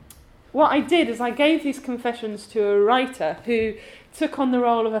 what I did is I gave these confessions to a writer who took on the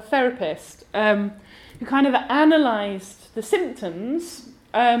role of a therapist, who kind of analysed the symptoms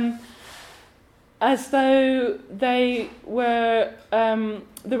as though they were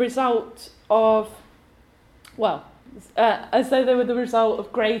the result of, as though they were the result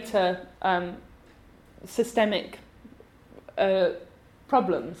of greater systemic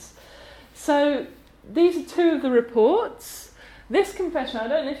problems. So these are two of the reports. This confession, I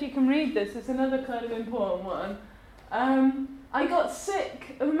don't know if you can read this, it's another kind of important one. I got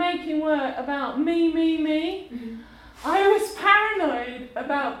sick of making work about me. Mm-hmm. I was paranoid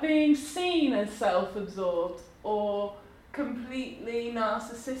about being seen as self-absorbed or completely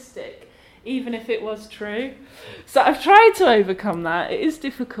narcissistic, even if it was true. So I've tried to overcome that. It is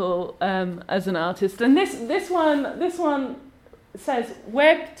difficult as an artist. And this one says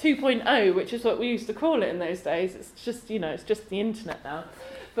Web 2.0, which is what we used to call it in those days. It's just, it's just the internet now.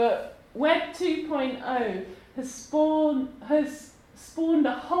 But Web 2.0 has spawned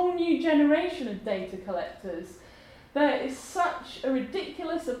a whole new generation of data collectors. There is such a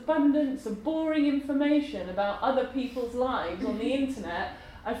ridiculous abundance of boring information about other people's lives on the internet,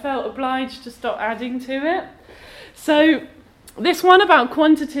 I felt obliged to stop adding to it. So this one about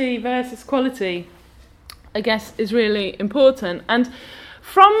quantity versus quality, I guess, is really important. And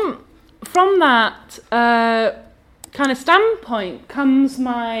from that kind of standpoint comes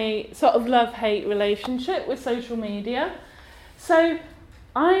my sort of love-hate relationship with social media. So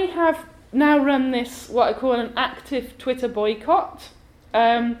I have now run this, what I call an active Twitter boycott.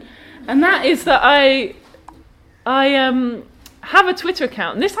 And that is that I have a Twitter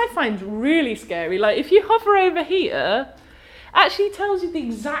account. And this I find really scary. Like, if you hover over here, actually tells you the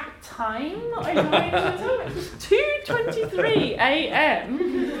exact time that I joined Twitter. It was 2:23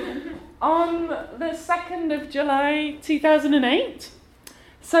 a.m. on the 2nd of July 2008.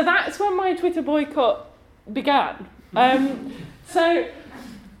 So that's when my Twitter boycott began. So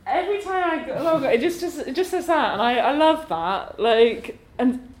every time I log it just says that, and I love that. Like,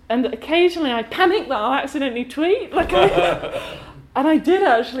 and occasionally I panic that I'll accidentally tweet. And I did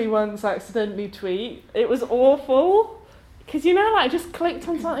actually once accidentally tweet. It was awful. Because, I just clicked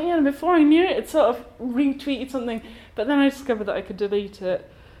on something and before I knew it sort of retweeted something. But then I discovered that I could delete it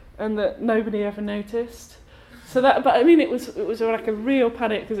and that nobody ever noticed. So it was like a real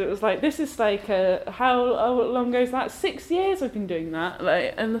panic, because it was like, this is like, how long ago is that? 6 years I've been doing that.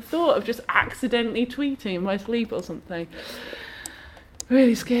 And the thought of just accidentally tweeting in my sleep or something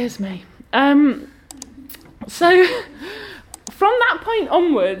really scares me. So from that point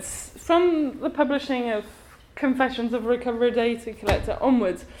onwards, from the publishing of Confessions of a Recovery Data Collector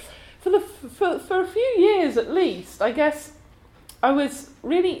onwards, for a few years at least, I guess I was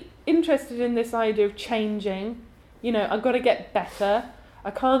really interested in this idea of changing. I've got to get better.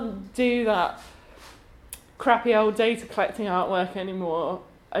 I can't do that crappy old data collecting artwork anymore.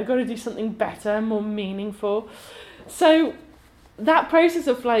 I've got to do something better, more meaningful. So that process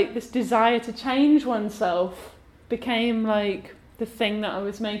of this desire to change oneself became the thing that I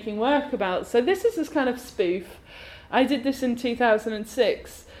was making work about. So this is this kind of spoof. I did this in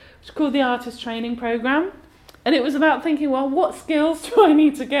 2006, which is called the Artist Training Programme. And it was about thinking, well, what skills do I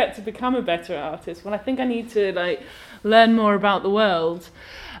need to get to become a better artist? Well, I think I need to learn more about the world.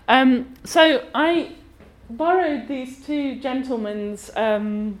 So I borrowed these two gentlemen's,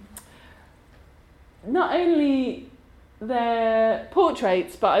 not only their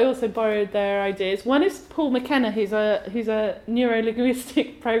portraits, but I also borrowed their ideas. One is Paul McKenna, who's a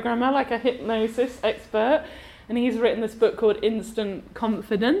neuro-linguistic programmer, like a hypnosis expert, and he's written this book called Instant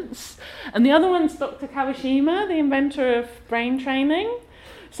Confidence. And the other one's Dr. Kawashima, the inventor of brain training.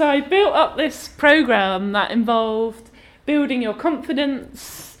 So I built up this program that involved building your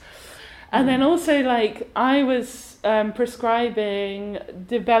confidence, and then also I was prescribing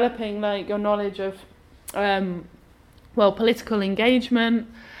developing your knowledge of political engagement,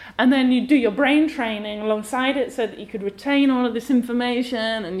 and then you do your brain training alongside it so that you could retain all of this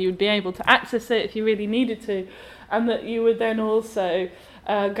information and you'd be able to access it if you really needed to, and that you would then also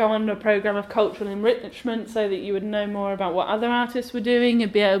go on a program of cultural enrichment so that you would know more about what other artists were doing.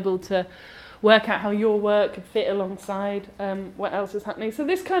 You'd be able to work out how your work could fit alongside what else is happening. So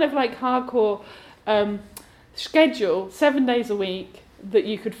this kind of hardcore schedule, 7 days a week, that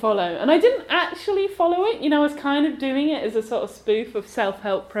you could follow. And I didn't actually follow it, I was kind of doing it as a sort of spoof of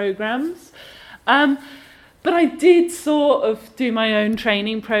self-help programs. But I did sort of do my own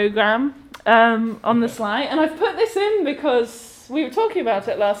training program on the slide. And I've put this in because we were talking about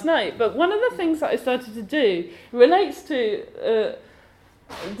it last night. But one of the things that I started to do relates to the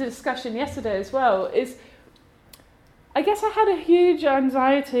discussion yesterday as well, is I guess I had a huge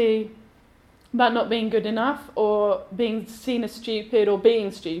anxiety about not being good enough, or being seen as stupid, or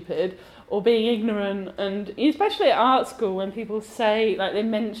being ignorant. And especially at art school, when people say, like, they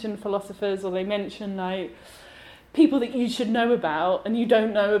mention philosophers, or they mention, like, people that you should know about and you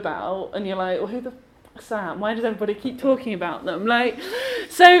don't know about, and you're like, well, who the fuck's that? Why does everybody keep talking about them? Like,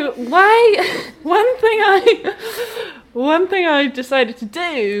 so one thing I decided to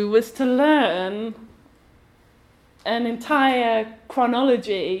do was to learn an entire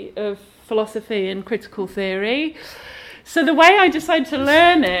chronology of philosophy and critical theory. So the way I decided to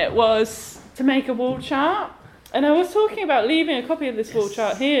learn it was to make a wall chart. And I was talking about leaving a copy of this wall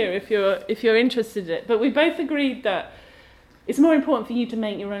chart here if you're interested in it. But we both agreed that it's more important for you to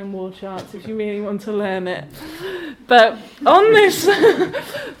make your own wall charts if you really want to learn it. But on this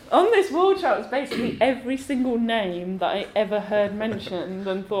wall chart was basically every single name that I ever heard mentioned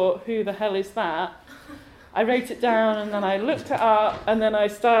and thought, who the hell is that? I wrote it down, and then I looked it up, and then I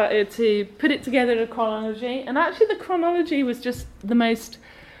started to put it together in a chronology. And actually the chronology was just the most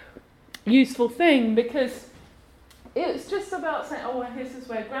useful thing, because it's just about saying, oh, well, this is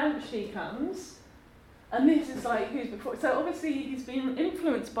where Gramsci comes, and this is like who's before. So obviously he's been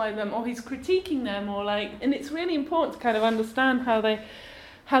influenced by them, or he's critiquing them, or like, and it's really important to kind of understand how they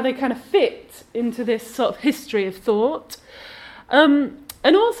kind of fit into this sort of history of thought.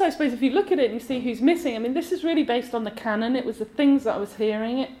 And also, I suppose, if you look at it and you see who's missing, I mean, this is really based on the canon. It was the things that I was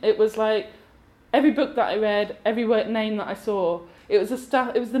hearing. It was like every book that I read, every name that I saw. It was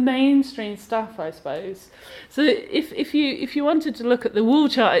the mainstream stuff, I suppose. So if you wanted to look at the wall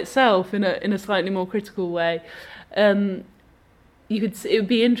chart itself in a slightly more critical way, it would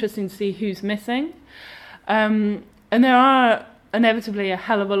be interesting to see who's missing. And there are inevitably a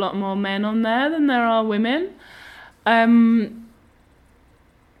hell of a lot more men on there than there are women.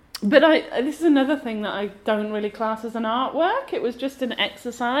 But this is another thing that I don't really class as an artwork. It was just an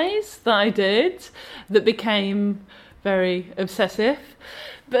exercise that I did that became very obsessive.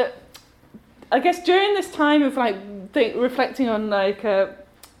 But I guess during this time of like reflecting on like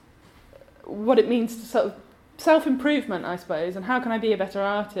what it means to sort of self-improvement, I suppose, and how can I be a better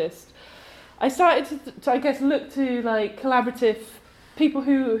artist, I started to I guess look to like collaborative people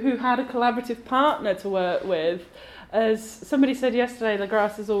who had a collaborative partner to work with. As somebody said yesterday, the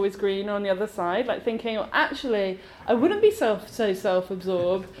grass is always greener on the other side, like thinking, well, actually, I wouldn't be so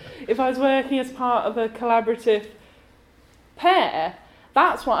self-absorbed if I was working as part of a collaborative pair.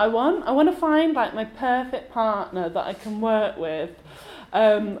 That's what I want. I want to find like my perfect partner that I can work with,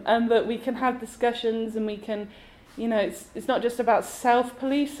 and that we can have discussions, and we can, it's not just about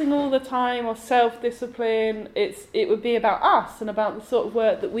self-policing all the time or self-discipline. It would be about us and about the sort of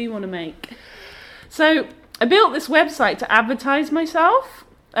work that we want to make. So I built this website to advertise myself,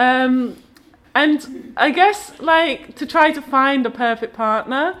 and I guess like to try to find a perfect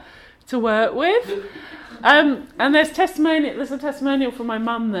partner to work with. And there's a testimonial from my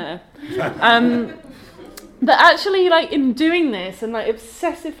mum there. But actually, like in doing this and like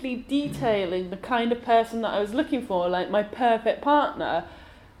obsessively detailing the kind of person that I was looking for, like my perfect partner,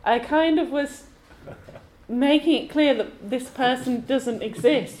 I kind of was making it clear that this person doesn't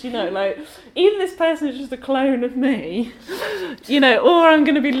exist, like either this person is just a clone of me, or I'm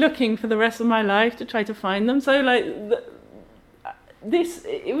going to be looking for the rest of my life to try to find them. So like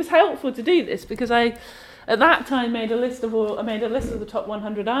it was helpful to do this because I at that time made a list of the top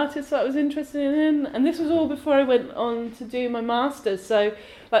 100 artists that I was interested in, and this was all before I went on to do my master's. So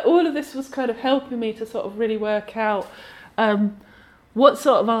like all of this was kind of helping me to sort of really work out what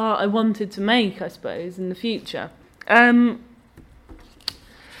sort of art I wanted to make, I suppose, in the future. But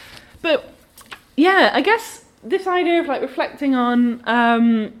yeah, I guess this idea of like reflecting on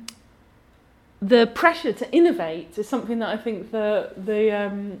the pressure to innovate is something that I think the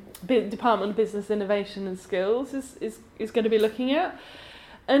Department of Business Innovation and Skills is going to be looking at.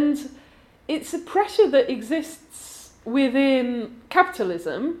 And it's a pressure that exists within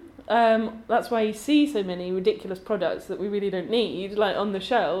capitalism. That's why you see so many ridiculous products that we really don't need, like on the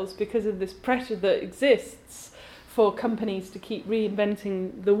shelves, because of this pressure that exists for companies to keep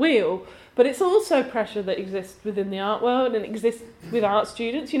reinventing the wheel. But it's also pressure that exists within the art world and exists with art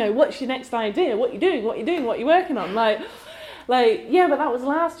students. What's your next idea? What are you doing? What are you working on? Like, yeah, but that was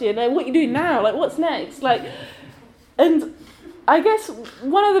last year. Like, what are you doing now? Like, what's next? Like, and I guess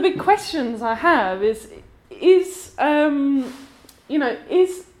one of the big questions I have is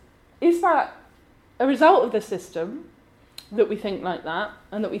that a result of the system that we think like that,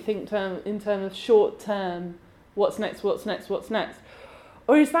 and that we think in terms of short term, what's next,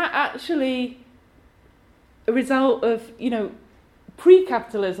 or is that actually a result of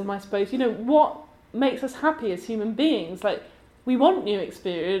pre-capitalism, I suppose? What makes us happy as human beings? Like, we want new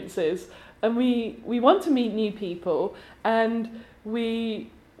experiences, and we want to meet new people, and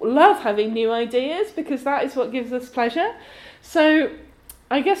we love having new ideas because that is what gives us pleasure. So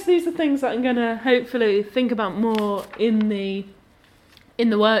I guess these are things that I'm going to hopefully think about more in the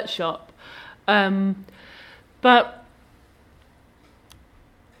workshop. But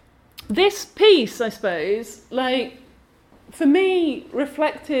this piece, I suppose, like, for me,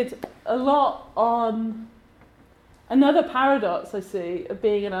 reflected a lot on another paradox I see of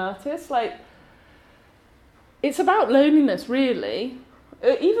being an artist. Like, it's about loneliness, really.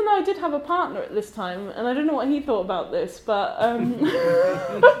 Even though I did have a partner at this time, and I don't know what he thought about this, but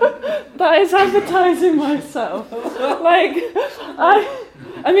that is advertising myself. Like,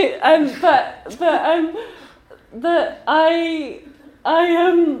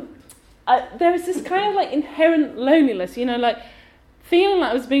 there was this kind of like inherent loneliness, like feeling like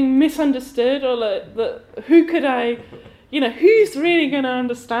I was being misunderstood, or like who could I, who's really going to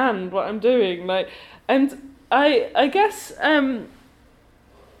understand what I'm doing, like, and I guess.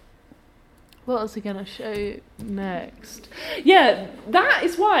 What else are we going to show next? Yeah, that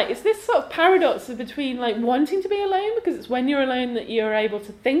is why. It's this sort of paradox between like wanting to be alone, because it's when you're alone that you're able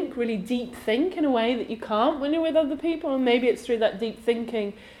to think, really deep think in a way that you can't when you're with other people. And maybe it's through that deep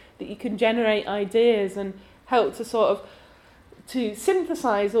thinking that you can generate ideas and help to sort of to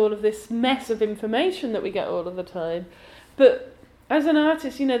synthesize all of this mess of information that we get all of the time. But as an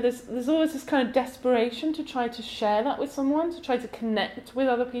artist, there's always this kind of desperation to try to share that with someone, to try to connect with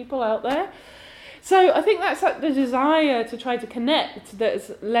other people out there. So I think that's like the desire to try to connect that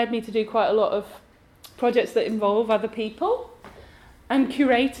has led me to do quite a lot of projects that involve other people and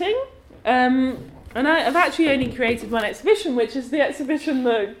curating. And I've actually only curated one exhibition, which is the exhibition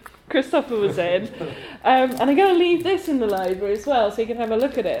that Christopher was in. And I'm going to leave this in the library as well, so you can have a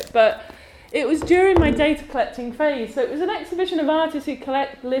look at it. But it was during my data collecting phase. So it was an exhibition of artists who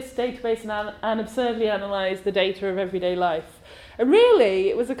collect, list, database, and absurdly analyse the data of everyday life. And really,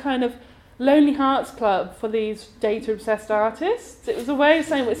 it was a kind of Lonely Hearts Club for these data-obsessed artists. It was a way of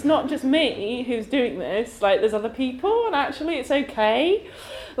saying, well, it's not just me who's doing this, like, there's other people, and actually it's okay,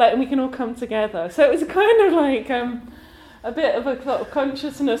 like, and we can all come together. So it was a kind of like a bit of a sort of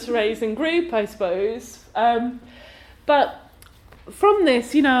consciousness-raising group, I suppose. But from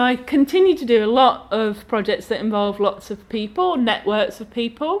this, I continue to do a lot of projects that involve lots of people, networks of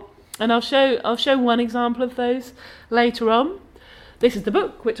people, and I'll show one example of those later on. This is the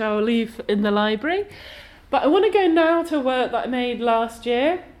book, which I will leave in the library. But I want to go now to work that I made last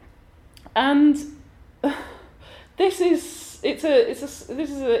year, and this is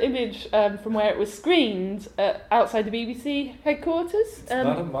an image from where it was screened outside the BBC headquarters. It's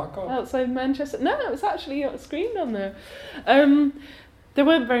not a mock-up. Outside Manchester. No, it was actually screened on there. There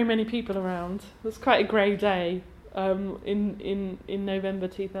weren't very many people around. It was quite a grey day in November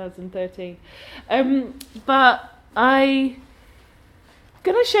 2013. But I'm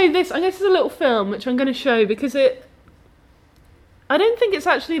going to show this. I guess it's a little film which I'm going to show because I don't think it's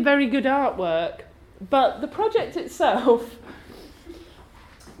actually very good artwork, but the project itself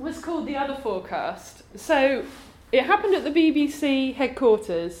was called The Other Forecast. So it happened at the BBC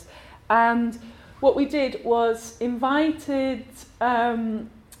headquarters, and what we did was invited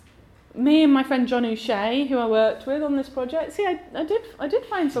me and my friend John O'Shea, who I worked with on this project. See, I did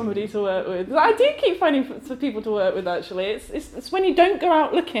find somebody to work with. I do keep finding for people to work with, actually. It's when you don't go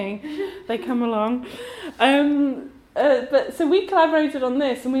out looking, they come along. But so we collaborated on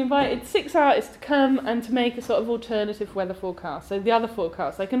this, and we invited 6 artists to come and to make a sort of alternative weather forecast. So the other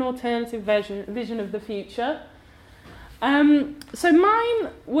forecast, like an alternative vision of the future. So mine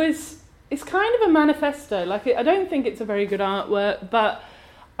it's kind of a manifesto. Like, I don't think it's a very good artwork, but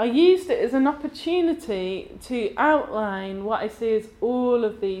I used it as an opportunity to outline what I see as all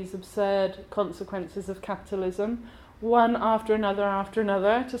of these absurd consequences of capitalism, one after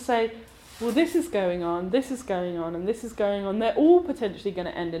another, to say, well, this is going on, and this is going on. They're all potentially going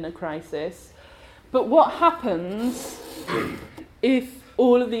to end in a crisis. But what happens if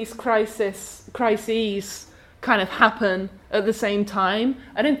all of these crises kind of happen at the same time?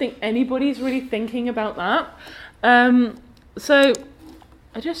 I don't think anybody's really thinking about that. So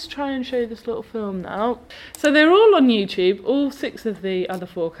I just try and show this little film now. So they're all on YouTube, all 6 of the other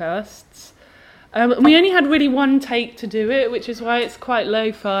forecasts. We only had really one take to do it, which is why it's quite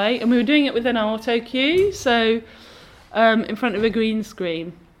lo-fi. And we were doing it with an auto cue, so in front of a green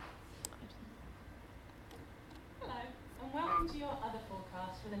screen. Hello, and welcome to your other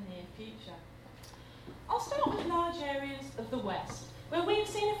forecast for the near future. I'll start with large areas of the West, where we've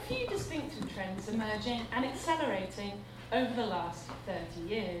seen a few distinctive trends emerging and accelerating over the last 30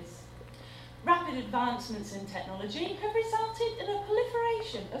 years. Rapid advancements in technology have resulted in a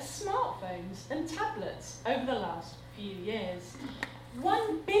proliferation of smartphones and tablets over the last few years.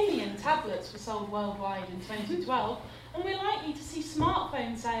 1 billion tablets were sold worldwide in 2012, and we're likely to see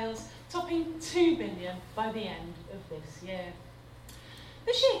smartphone sales topping 2 billion by the end of this year.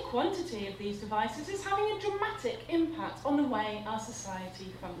 The sheer quantity of these devices is having a dramatic impact on the way our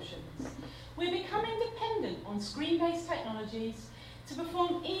society functions. We're becoming dependent on screen-based technologies to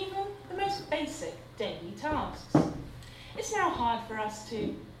perform even the most basic daily tasks. It's now hard for us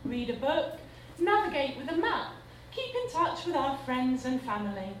to read a book, navigate with a map, keep in touch with our friends and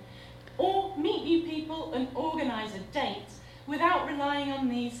family, or meet new people and organise a date without relying on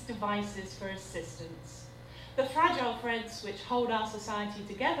these devices for assistance. The fragile threads which hold our society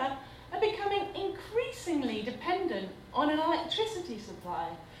together are becoming increasingly dependent on an electricity supply,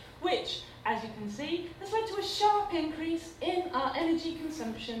 which, as you can see, has led to a sharp increase in our energy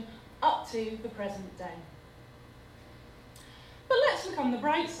consumption up to the present day. But let's look on the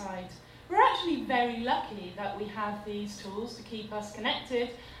bright side. We're actually very lucky that we have these tools to keep us connected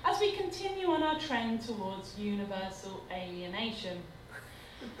as we continue on our trend towards universal alienation.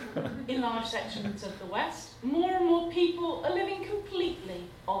 In large sections of the West, more and more people are living completely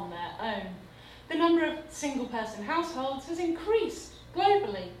on their own. The number of single-person households has increased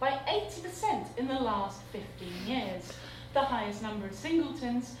globally by 80% in the last 15 years, the highest number of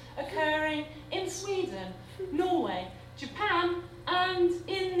singletons occurring in Sweden, Norway, Japan and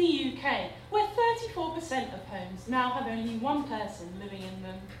in the UK, where 34% of homes now have only one person living in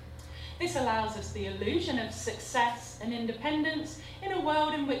them. This allows us the illusion of success and independence in a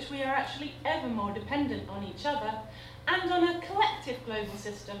world in which we are actually ever more dependent on each other and on a collective global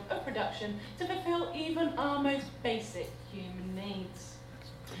system of production to fulfill even our most basic human needs.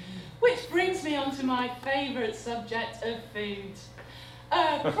 Which brings me on to my favourite subject of food.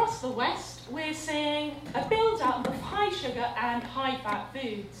 Across the West, we're seeing a build-up of high sugar and high-fat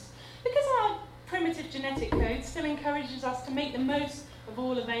foods. Because our primitive genetic code still encourages us to make the most of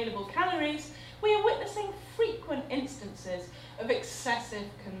all available calories, we are witnessing frequent instances of excessive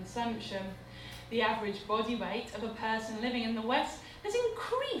consumption. The average body weight of a person living in the West has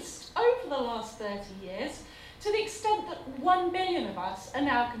increased over the last 30 years to the extent that 1 billion of us are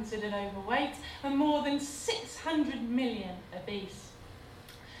now considered overweight and more than 600 million obese.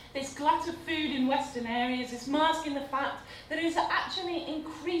 This glut of food in Western areas is masking the fact that it is actually an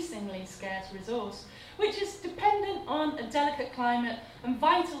increasingly scarce resource, which is dependent on a delicate climate and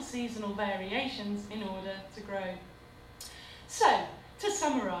vital seasonal variations in order to grow. So, to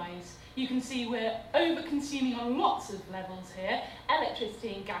summarise, you can see we're over-consuming on lots of levels here.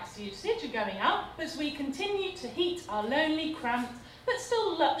 Electricity and gas usage are going up as we continue to heat our lonely, cramped, but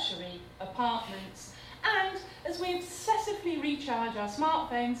still luxury apartments. And as we obsessively recharge our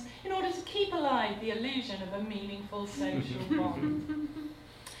smartphones in order to keep alive the illusion of a meaningful social bond.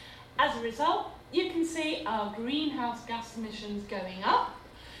 As a result, you can see our greenhouse gas emissions going up,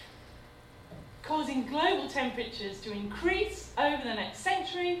 causing global temperatures to increase over the next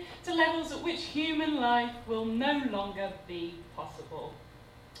century to levels at which human life will no longer be possible.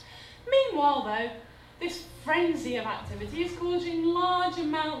 Meanwhile, though, this frenzy of activity is causing large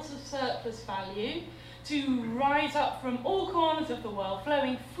amounts of surplus value to rise up from all corners of the world,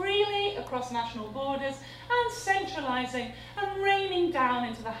 flowing freely across national borders and centralising and raining down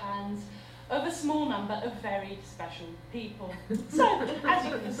into the hands of a small number of very special people. So, as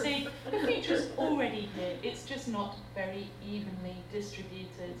you can see, the future is already here. It's just not very evenly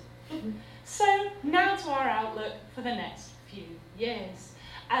distributed. So, now to our outlook for the next few years.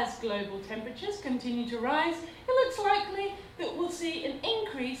 As global temperatures continue to rise, it looks likely that we'll see an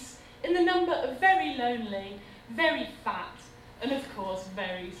increase in the number of very lonely, very fat, and of course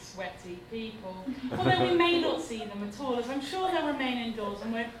very sweaty people. Although we may not see them at all, as I'm sure they'll remain indoors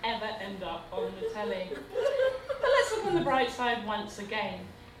and won't ever end up on the telly. But let's look on the bright side once again.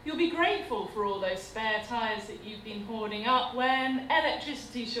 You'll be grateful for all those spare tyres that you've been hoarding up when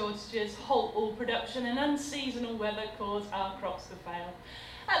electricity shortages halt all production and unseasonal weather cause our crops to fail.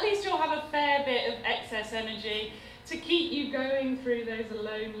 At least you'll have a fair bit of excess energy to keep you going through those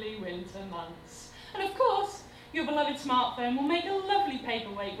lonely winter months. And of course, your beloved smartphone will make a lovely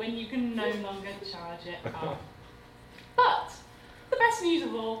paperweight when you can no longer charge it up. But the best news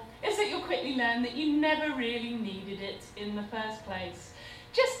of all is that you'll quickly learn that you never really needed it in the first place.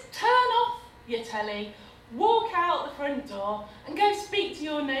 Just turn off your telly, walk out the front door and go speak to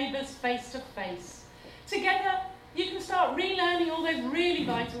your neighbours face to face. Together, you can start relearning all those really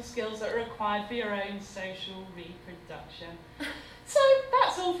vital skills that are required for your own social reproduction. So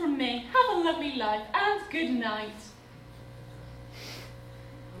that's all from me. Have a lovely life and good night.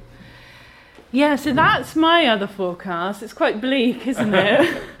 Yeah, so that's my other forecast. It's quite bleak, isn't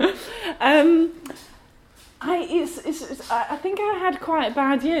it? I think I had quite a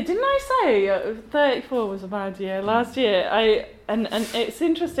bad year. Didn't I say 34 was a bad year last year? And it's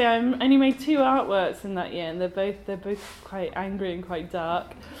interesting. I only made 2 artworks in that year, and they're both quite angry and quite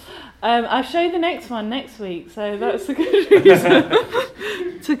dark. I'll show you the next one next week, so that's a good reason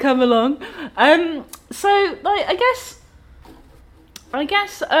to come along. So like I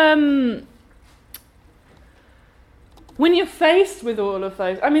guess. When you're faced with all of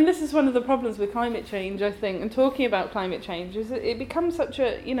those, I mean, this is one of the problems with climate change, I think, and talking about climate change, is that it becomes such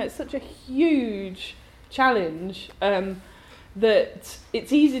a huge challenge that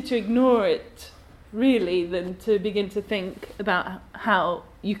it's easier to ignore it, really, than to begin to think about how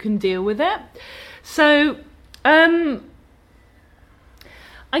you can deal with it. So, I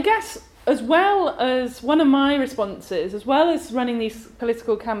guess, as well as one of my responses, as well as running these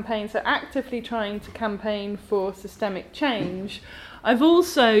political campaigns, so actively trying to campaign for systemic change, I've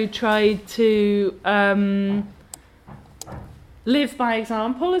also tried to live by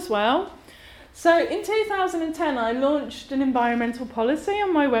example as well. So in 2010, I launched an environmental policy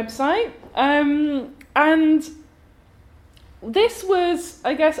on my website, and this was,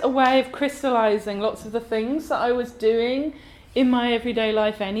 I guess, a way of crystallising lots of the things that I was doing in my everyday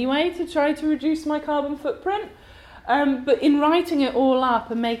life anyway to try to reduce my carbon footprint. But in writing it all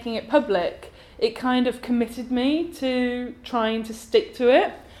up and making it public, it kind of committed me to trying to stick to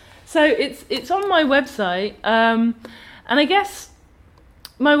it. So it's on my website, and I guess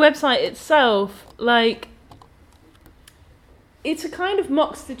my website itself, like, it's a kind of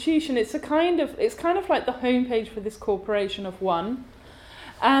mock institution. It's kind of like the homepage for this corporation of one,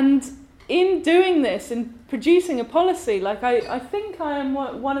 and in doing this, in producing a policy, like I think I am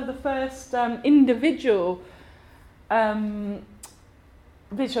one of the first individual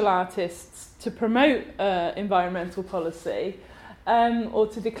visual artists to promote environmental policy, or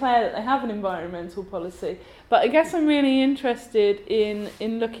to declare that they have an environmental policy. But I guess I'm really interested in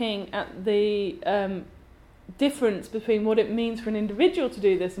looking at the difference between what it means for an individual to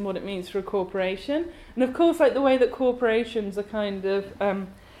do this and what it means for a corporation. And of course, like the way that corporations are kind of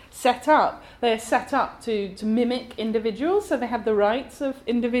set up, they're set up to mimic individuals, so they have the rights of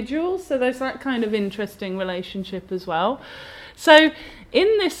individuals, so there's that kind of interesting relationship as well. So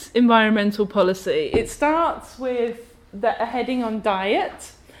in this environmental policy, it starts with a heading on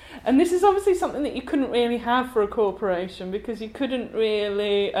diet, and this is obviously something that you couldn't really have for a corporation, because you couldn't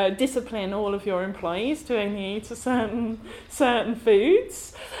really discipline all of your employees to only eat certain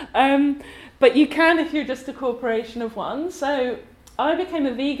foods, but you can if you're just a corporation of one. So I became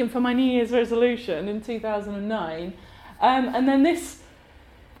a vegan for my New Year's resolution in 2009, and then this,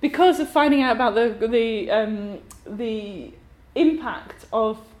 because of finding out about the impact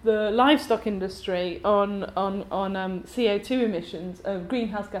of the livestock industry on CO2 emissions,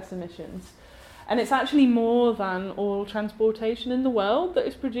 greenhouse gas emissions, and it's actually more than all transportation in the world that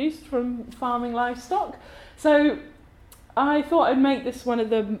is produced from farming livestock. So I thought I'd make this one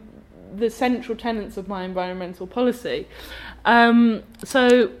of the central tenets of my environmental policy.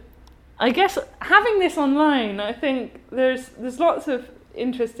 So I guess having this online, I think there's lots of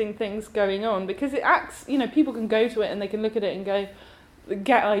interesting things going on, because it acts, people can go to it and they can look at it and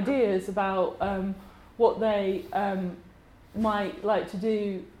get ideas about what they might like to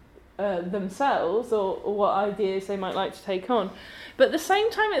do themselves, or what ideas they might like to take on. But at the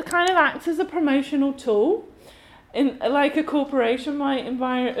same time, it kind of acts as a promotional tool. Like a corporation might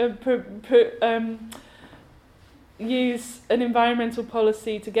use an environmental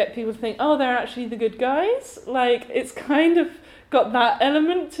policy to get people to think, oh, they're actually the good guys. Like, it's kind of got that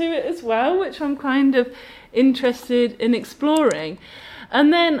element to it as well, which I'm kind of interested in exploring.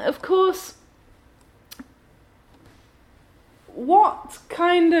 And then, of course, what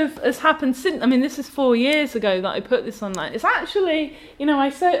kind of has happened since? I mean, this is 4 years ago that I put this online. It's actually, I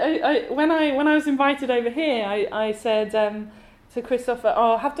said when I was invited over here, I said to Christopher,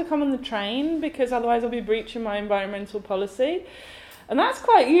 I'll have to come on the train because otherwise I'll be breaching my environmental policy. And that's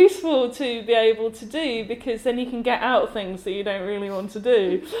quite useful to be able to do, because then you can get out things that you don't really want to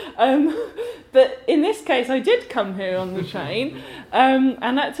do. But in this case, I did come here on the train,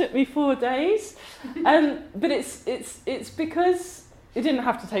 and that took me 4 days. But it's because it didn't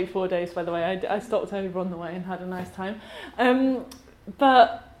have to take 4 days, by the way. I stopped over on the way and had a nice time.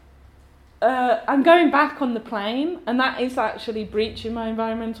 But I'm going back on the plane, and that is actually breaching my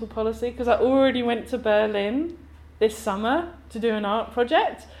environmental policy, because I already went to Berlin this summer to do an art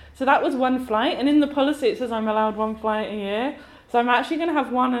project. So that was one flight, and in the policy it says I'm allowed one flight a year. So I'm actually going to have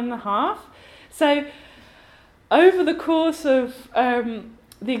 1.5. So over the course of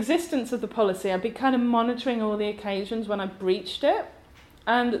the existence of the policy, I've been kind of monitoring all the occasions when I breached it,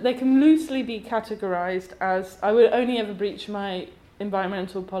 and they can loosely be categorised as I would only ever breach my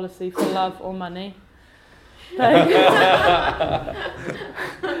environmental policy for love or money. Like,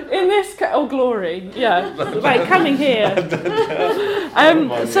 in this or glory, yeah, like coming here.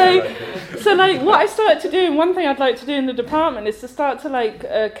 So like what I started to do, and one thing I'd like to do in the department is to start to like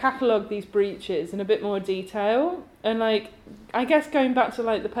catalogue these breaches in a bit more detail, and like I guess going back to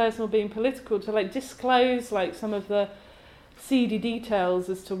like the personal being political, to like disclose like some of the seedy details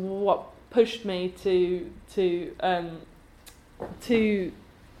as to what pushed me to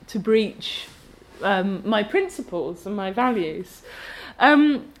breach my principles and my values.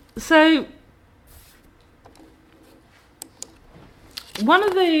 So one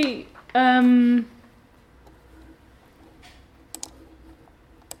of the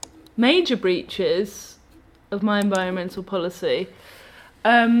major breaches of my environmental policy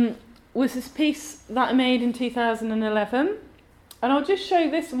was this piece that I made in 2011. And I'll just show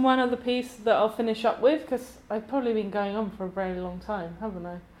this and one other piece that I'll finish up with, because I've probably been going on for a very long time, haven't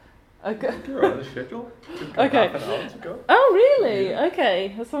I? Okay. You're on the schedule. Okay. Half an hour to go. Oh, really? Yeah.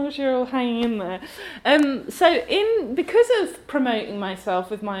 Okay. As long as you're all hanging in there. Because of promoting myself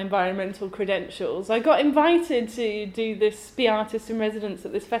with my environmental credentials, I got invited to do this, be artist in residence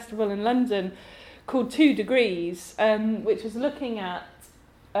at this festival in London called 2 Degrees, which was looking at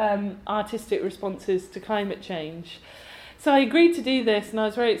artistic responses to climate change. So I agreed to do this, and I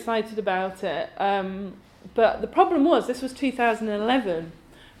was very excited about it. But the problem was, this was 2011.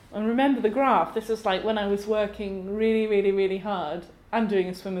 And remember the graph, this was like when I was working really, really, really hard and doing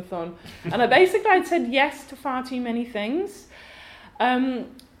a swimathon. And I'd said yes to far too many things.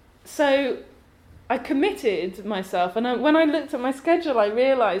 So I committed myself. And when I looked at my schedule, I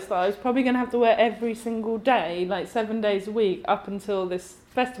realised that I was probably going to have to work every single day, like 7 days a week, up until this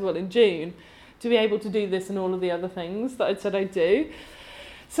festival in June, to be able to do this and all of the other things that I'd said I'd do.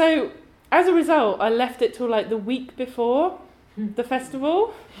 So as a result, I left it till like the week before the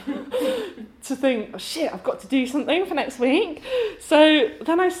festival to think, oh shit, I've got to do something for next week. So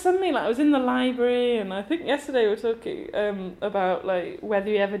then I suddenly, I was in the library, and I think yesterday we were talking about like whether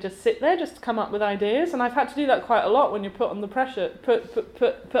you ever just sit there just to come up with ideas, and I've had to do that quite a lot when you're put under pressure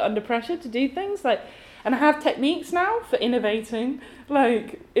to do things, like, and I have techniques now for innovating,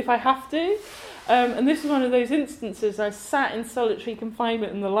 like if I have to. And this was one of those instances I sat in solitary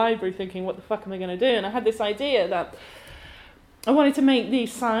confinement in the library thinking, what the fuck am I going to do? And I had this idea that I wanted to make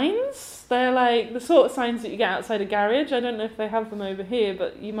these signs. They're like the sort of signs that you get outside a garage. I don't know if they have them over here,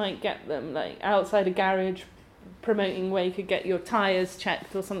 but you might get them like outside a garage promoting where you could get your tyres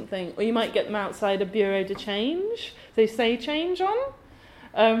checked or something. Or you might get them outside a bureau de change. They say change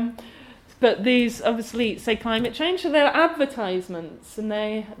on. But these obviously say climate change, so they're advertisements, and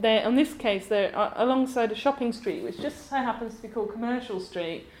they in this case they're alongside a shopping street, which just so happens to be called Commercial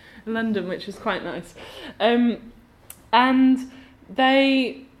Street in London, which is quite nice. And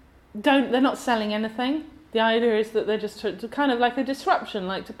they're not selling anything. The idea is that they're just to kind of like a disruption,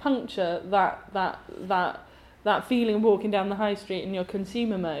 like to puncture that feeling of walking down the high street in your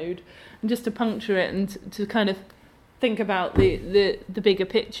consumer mode, and just to puncture it and to kind of think about the bigger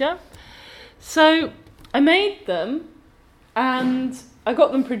picture. So I made them, and I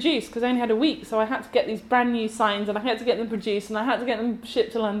got them produced because I only had a week, so I had to get these brand new signs, and I had to get them produced, and I had to get them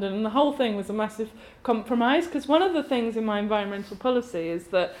shipped to London, and the whole thing was a massive compromise, because one of the things in my environmental policy is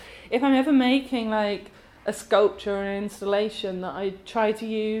that if I'm ever making like a sculpture or an installation, that I try to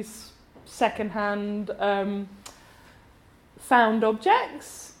use second-hand found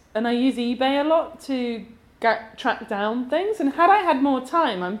objects, and I use eBay a lot to track down things. And had I had more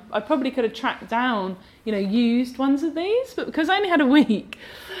time, I probably could have tracked down, used ones of these. But because I only had a week,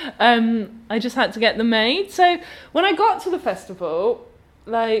 I just had to get them made. So when I got to the festival,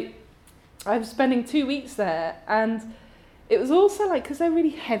 like I was spending 2 weeks there, and it was also like because they're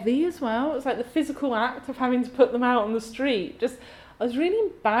really heavy as well. It was like the physical act of having to put them out on the street. I was really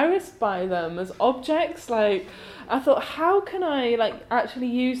embarrassed by them as objects. Like I thought, how can I like actually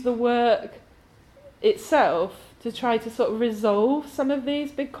use the work itself to try to sort of resolve some of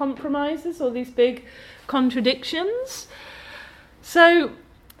these big compromises or these big contradictions. So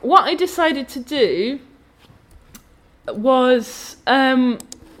what I decided to do was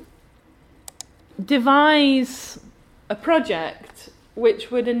devise a project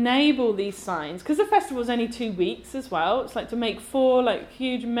which would enable these signs, because the festival's only 2 weeks as well. It's like to make 4 like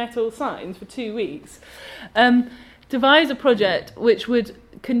huge metal signs for 2 weeks. Devise a project which would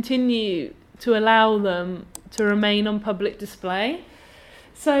continue to allow them to remain on public display.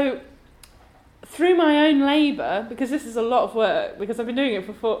 So through my own labour, because this is a lot of work, because I've been doing it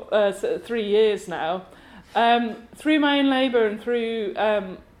for 3 years now, through my own labour and through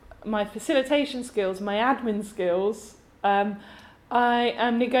my facilitation skills, my admin skills, I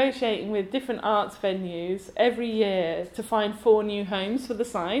am negotiating with different arts venues every year to find 4 new homes for the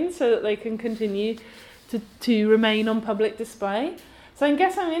signs so that they can continue to remain on public display. So I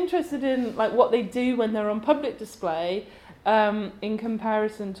guess I'm interested in like what they do when they're on public display in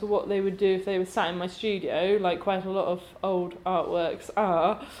comparison to what they would do if they were sat in my studio, like quite a lot of old artworks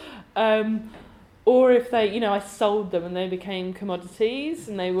are. Or if they, I sold them and they became commodities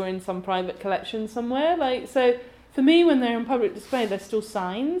and they were in some private collection somewhere. So for me, when they're on public display, they're still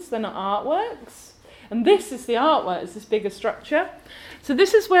signs, they're not artworks. And this is the artwork, it's this bigger structure. So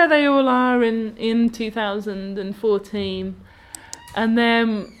this is where they all are in 2014. And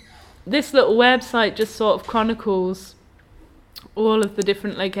then this little website just sort of chronicles all of the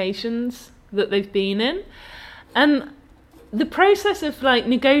different locations that they've been in. And the process of like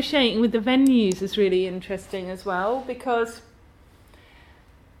negotiating with the venues is really interesting as well, because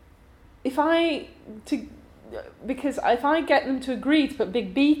if I get them to agree to put a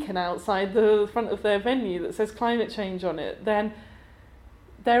big beacon outside the front of their venue that says climate change on it, then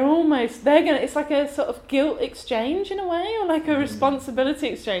it's like a sort of guilt exchange in a way, or like a responsibility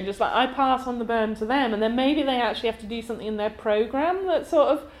exchange. It's like I pass on the burden to them, and then maybe they actually have to do something in their programme that sort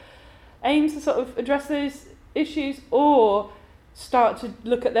of aims to sort of address those issues, or start to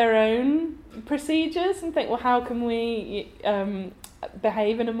look at their own procedures and think, well, how can we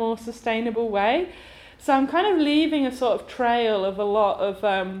behave in a more sustainable way? So I'm kind of leaving a sort of trail of a lot of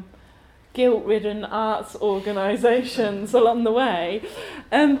guilt-ridden arts organisations along the way,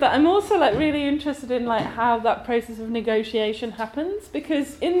 but I'm also like really interested in like how that process of negotiation happens,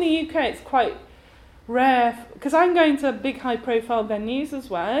 because in the UK it's quite rare, because I'm going to big high-profile venues as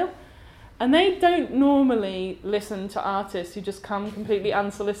well, and they don't normally listen to artists who just come completely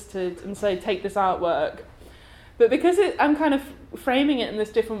unsolicited and say, take this artwork. But because I'm kind of framing it in this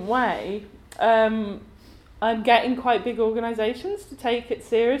different way, I'm getting quite big organisations to take it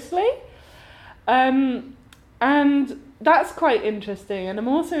seriously. And that's quite interesting. And I'm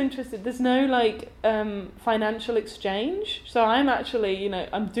also interested, there's no like financial exchange. So I'm actually,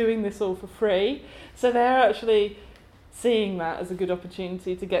 I'm doing this all for free. So they're actually seeing that as a good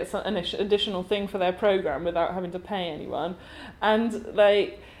opportunity to get an additional thing for their programme without having to pay anyone. And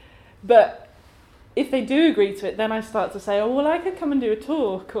but if they do agree to it, then I start to say, oh, well, I could come and do a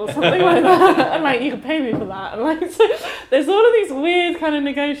talk or something like that, and like you can pay me for that. And so there's all of these weird kind of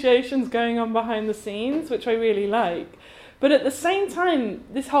negotiations going on behind the scenes, which I really like. But at the same time,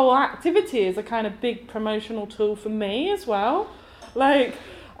 this whole activity is a kind of big promotional tool for me as well.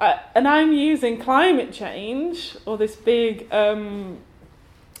 And I'm using climate change, or this big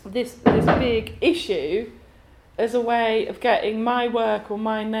this big issue, as a way of getting my work or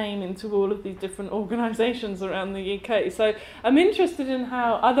my name into all of these different organisations around the UK. So I'm interested in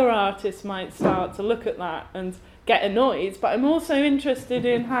how other artists might start to look at that and get annoyed, but I'm also interested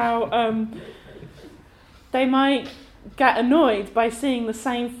in how they might get annoyed by seeing the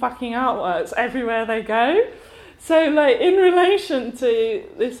same fucking artworks everywhere they go. So like in relation to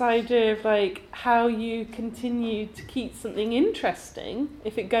this idea of like how you continue to keep something interesting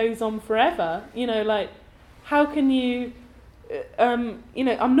if it goes on forever, how can you, I'm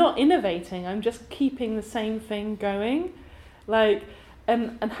not innovating, I'm just keeping the same thing going.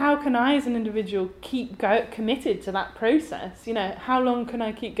 And how can I as an individual keep committed to that process? How long can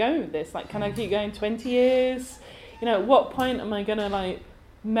I keep going with this? Can I keep going 20 years? At what point am I going to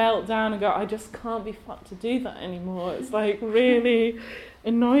melt down and go, I just can't be fucked to do that anymore? It's really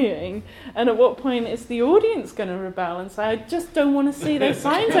annoying. And at what point is the audience going to rebel and say, I just don't want to see those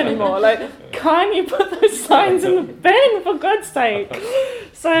signs anymore? Can't you put those signs in the bin, for God's sake?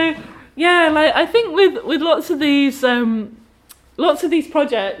 So yeah, I think with lots of these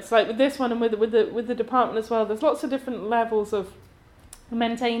projects, like with this one and with the department as well, there's lots of different levels of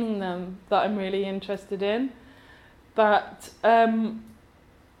maintaining them that I'm really interested in. But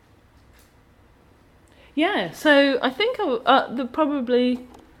yeah, so I think I'll probably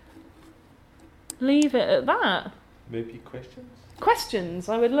leave it at that. Maybe questions? Questions.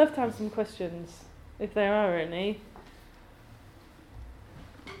 I would love to have some questions, if there are any.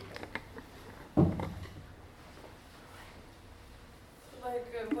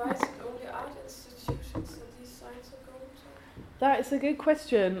 That is a good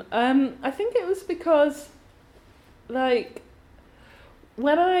question. I think it was because, like,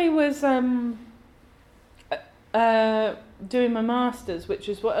 when I was doing my masters, which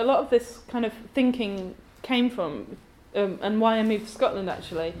is what a lot of this kind of thinking came from, and why I moved to Scotland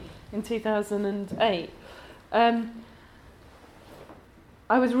actually in 2008. I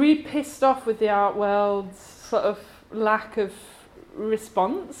was really pissed off with the art world's sort of lack of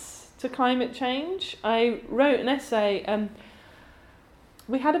response to climate change. I wrote an essay.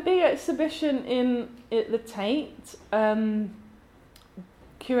 We had a big exhibition at the Tate,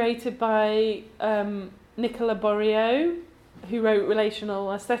 curated by Nicola Borio, who wrote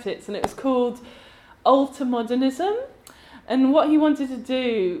Relational Aesthetics, and it was called Ultramodernism. And what he wanted to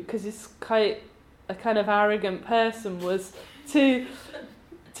do, because he's quite a kind of arrogant person, was to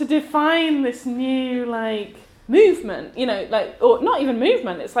define this new like movement, or not even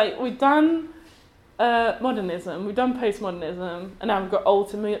movement. It's like we've done modernism, we've done postmodernism, and now we've got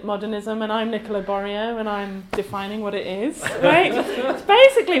ultramodernism, and I'm Nicola Borio, and I'm defining what it is, right? It's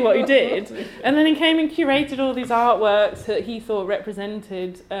basically what he did. And then he came and curated all these artworks that he thought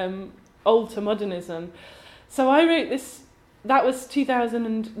represented ultramodernism. So I wrote this. That was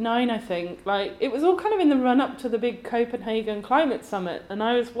 2009, I think. Like, it was all kind of in the run-up to the big Copenhagen Climate Summit, and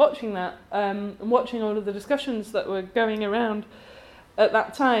I was watching that, and watching all of the discussions that were going around at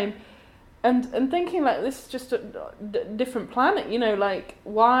that time, and thinking, like, this is just a different planet, like,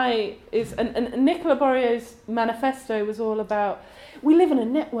 why is... And Nicola Borio's manifesto was all about, we live in a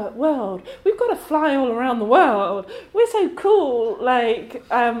network world, we've got to fly all around the world, we're so cool, like,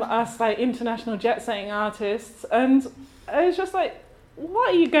 us, like, international jet-setting artists, and... I was just like,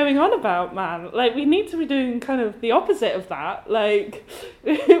 what are you going on about, man? Like, we need to be doing kind of the opposite of that. Like,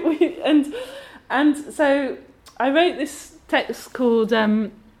 and so I wrote this text called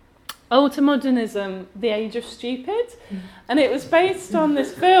Ultramodernism, The Age of Stupid. And it was based on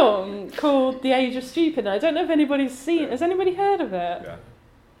this film called The Age of Stupid. I don't know if anybody's seen it. Has anybody heard of it? Yeah.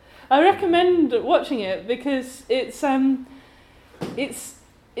 I recommend watching it because it's a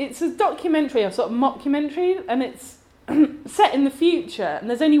documentary, a sort of mockumentary, and it's set in the future, and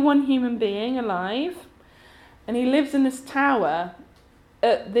there's only one human being alive, and he lives in this tower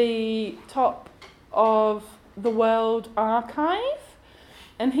at the top of the World Archive,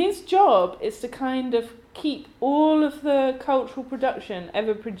 and his job is to kind of keep all of the cultural production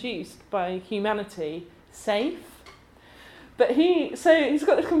ever produced by humanity safe. But he's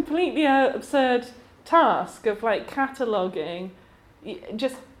got this completely absurd task of like cataloguing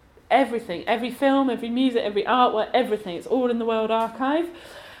just everything, every film, every music, every artwork, everything. It's all in the World Archive.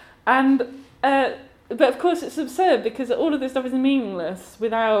 And but of course it's absurd because all of this stuff is meaningless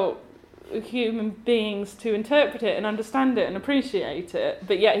without human beings to interpret it and understand it and appreciate it,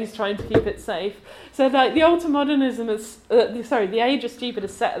 but yet he's trying to keep it safe. So like the ultramodernism is, the Age of Stupid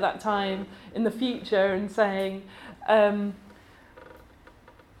is set at that time in the future and saying, and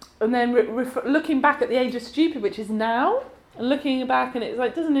then looking back at the Age of Stupid, which is now, and looking back, and it's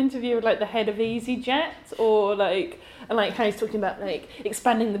like does an interview with like the head of EasyJet, or like how he's talking about like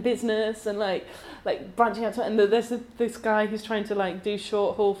expanding the business and like branching out to, and there's this guy who's trying to like do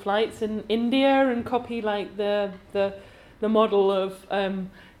short haul flights in India and copy like the model of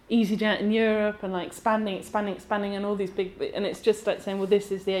EasyJet in Europe, and like expanding and all these big, and it's just like saying, well,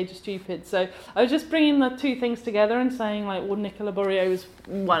 this is the Age of Stupid. So I was just bringing the two things together and saying like, well, Nicola Borio is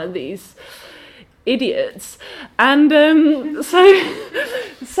one of these idiots, and so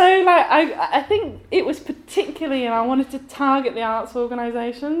like I think it was particularly, and I wanted to target the arts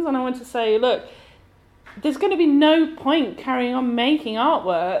organisations, and I wanted to say, look, there's going to be no point carrying on making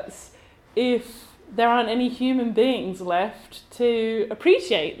artworks if there aren't any human beings left to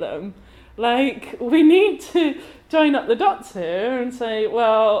appreciate them. Like, we need to join up the dots here and say,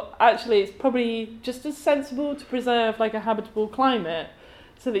 well, actually it's probably just as sensible to preserve like a habitable climate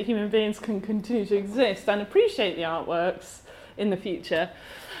so that human beings can continue to exist and appreciate the artworks in the future.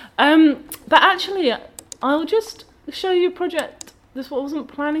 But actually, I'll just show you a project. I wasn't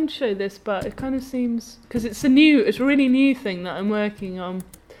planning to show this, but it kind of seems, because it's a really new thing that I'm working on.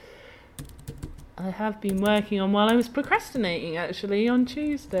 I have been working on while I was procrastinating, actually, on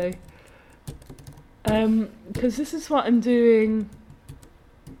Tuesday. Because this is what I'm doing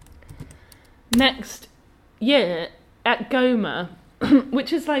next year at Goma,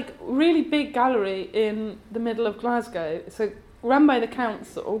 which is like a really big gallery in the middle of Glasgow. So run by the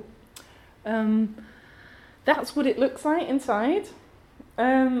council. That's what it looks like inside.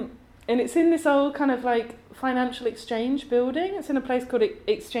 And it's in this old kind of like financial exchange building. It's in a place called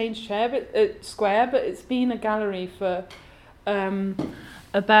Exchange Square, but it's been a gallery for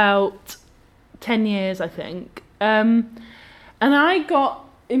about 10 years, I think. And I got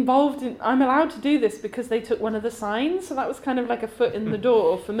involved in, I'm allowed to do this because they took one of the signs, so that was kind of like a foot in the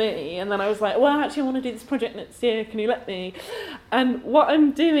door for me. And then I was like, well, actually I want to do this project next year, can you let me? And what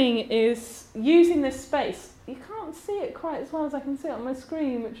I'm doing is using this space. You can't see it quite as well as I can see it on my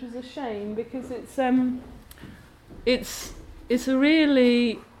screen, which is a shame, because it's a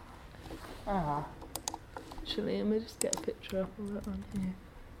really actually let me just get a picture up of it on here.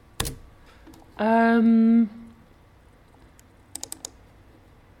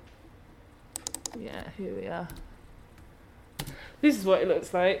 Yeah, here we are. This is what it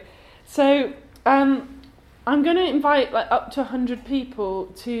looks like. So I'm going to invite like up to 100 people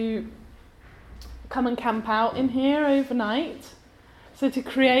to come and camp out in here overnight. So to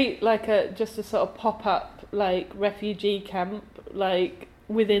create like just a sort of pop-up like refugee camp like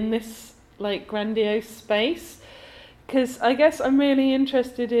within this like grandiose space. Because I guess I'm really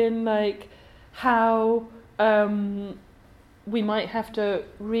interested in like how we might have to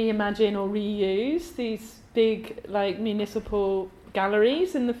reimagine or reuse these big like municipal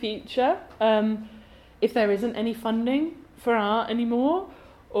galleries in the future, if there isn't any funding for art anymore,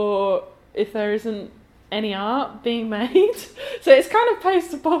 or if there isn't any art being made. So it's kind of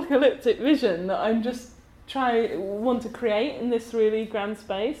post-apocalyptic vision that I'm just want to create in this really grand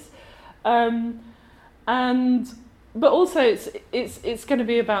space, but also it's going to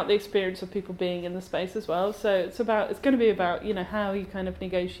be about the experience of people being in the space as well. So it's going to be about, you know, how you kind of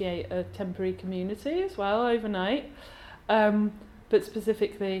negotiate a temporary community as well overnight, but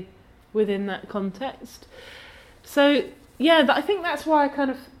specifically within that context. So yeah, I think that's why I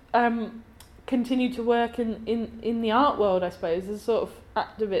kind of continue to work in the art world, I suppose, as a sort of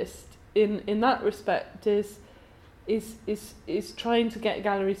activist in that respect, is trying to get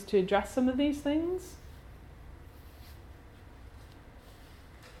galleries to address some of these things.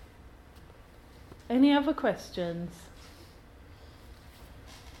 Any other questions?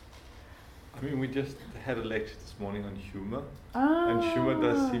 I mean, we just had a lecture this morning on humour, and humour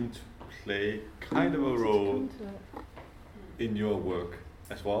does seem to play kind of a role in your work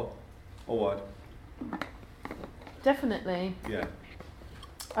as well, or what? Definitely. Yeah.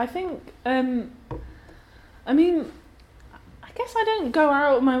 I think, I mean, I guess I don't go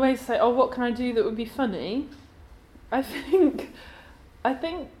out of my way to say, oh, what can I do that would be funny? I think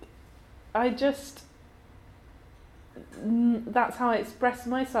I just, that's how I express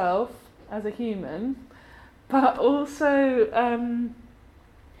myself as a human, but also,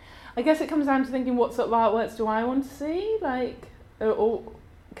 I guess it comes down to thinking, what sort of artworks do I want to see, like, or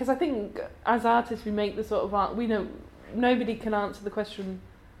because I think as artists we make the sort of art, we know nobody can answer the question,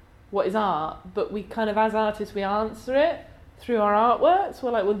 what is art, but we kind of, as artists, we answer it through our artworks.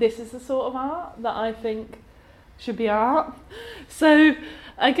 We're like, well, this is the sort of art that I think should be art. So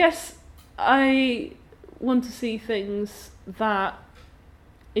I guess I want to see things that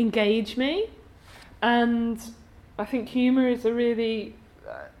engage me, and I think humour is a really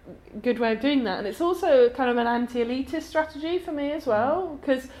good way of doing that. And it's also kind of an anti-elitist strategy for me as well,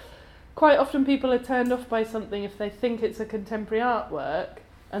 because quite often people are turned off by something if they think it's a contemporary artwork,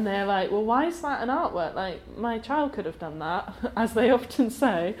 and they're like, well, why is that an artwork? Like, my child could have done that, as they often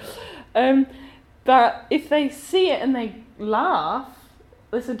say. But if they see it and they laugh,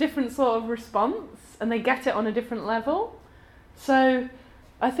 there's a different sort of response, and they get it on a different level. So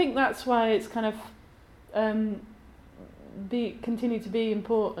I think that's why it's kind of continue to be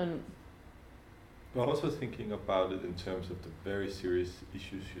important. But also thinking about it in terms of the very serious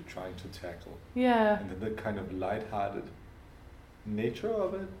issues you're trying to tackle. Yeah. And then the kind of lighthearted nature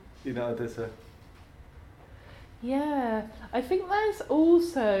of it, you know, there's a... Yeah, I think there's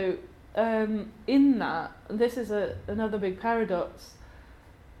also, in that, this is another big paradox,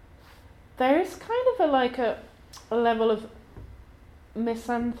 there is kind of a level of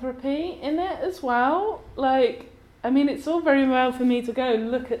misanthropy in it as well. Like, I mean, it's all very well for me to go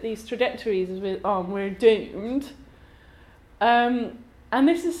and look at these trajectories as we're doomed. And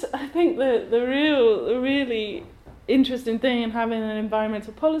this is, I think, the really interesting thing in having an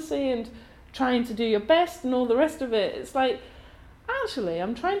environmental policy and trying to do your best and all the rest of it. It's like, actually,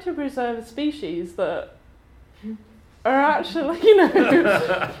 I'm trying to preserve a species that are actually, you know,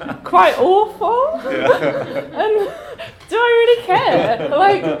 quite awful. Yeah. And do I really care?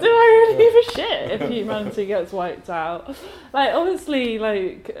 Like, do I really give a shit if humanity gets wiped out? Like, obviously,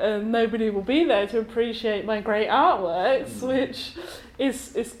 like, nobody will be there to appreciate my great artworks, which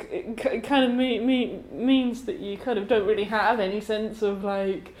is kind of means that you kind of don't really have any sense of,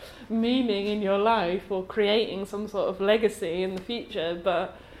 like, meaning in your life or creating some sort of legacy in the future,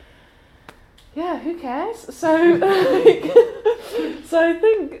 but yeah, who cares? So, so I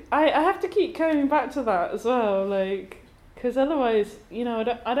think I have to keep coming back to that as well, like, because otherwise, I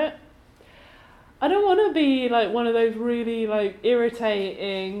don't want to be like one of those really like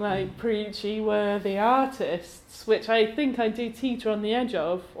irritating, like preachy worthy artists, which I think I do teeter on the edge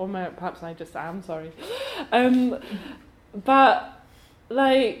of, or perhaps I just am, sorry. But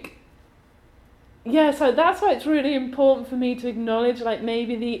like, yeah, so that's why it's really important for me to acknowledge like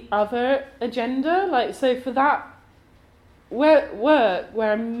maybe the other agenda. Like, so for that work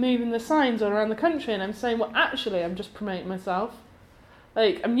where I'm moving the signs all around the country and I'm saying, well, actually, I'm just promoting myself.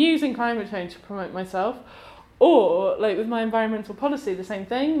 Like, I'm using climate change to promote myself. Or, like, with my environmental policy, the same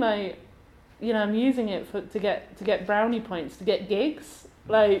thing. Like, I'm using it to get brownie points, to get gigs.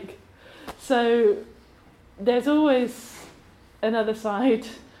 Like, so there's always another side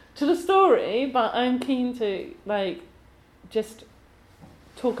to the story, but I'm keen to, like, just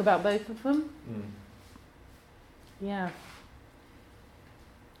talk about both of them. Yeah.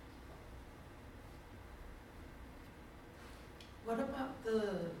 What about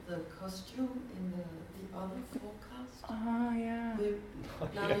the costume in the other forecast? Oh, yeah.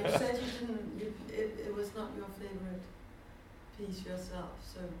 Now you said it was not your favorite piece yourself,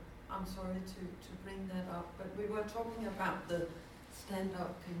 so I'm sorry to bring that up. But we were talking about the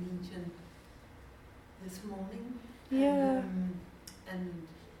stand-up comedian this morning. Yeah. And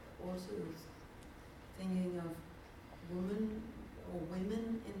also thinking of women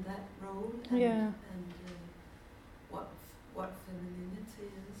in that role. And what femininity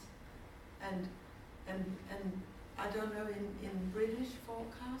is, and I don't know, in British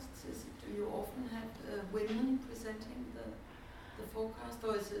forecasts, do you often have women presenting the forecast,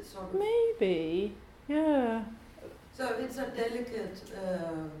 or is it sort of maybe, yeah? So it's a delicate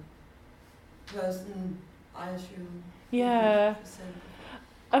person, I assume. Yeah.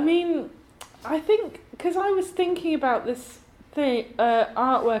 I mean, I think because I was thinking about this thing,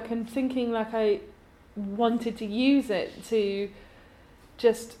 artwork, and thinking like I wanted to use it to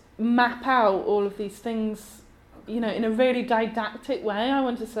just map out all of these things, in a really didactic way. I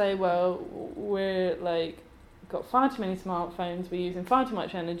want to say, well, we're like got far too many smartphones, we're using far too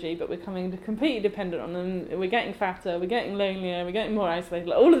much energy, but we're coming completely dependent on them, we're getting fatter, we're getting lonelier, we're getting more isolated,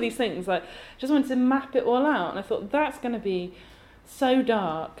 like, all of these things. Like, just wanted to map it all out, and I thought that's going to be so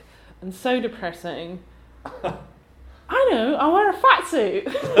dark and so depressing. I know, I'll wear a fat suit.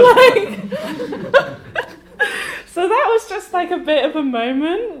 So that was just like a bit of a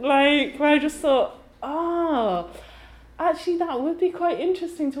moment, like, where I just thought, actually that would be quite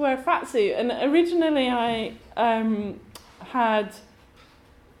interesting to wear a fat suit. And originally I had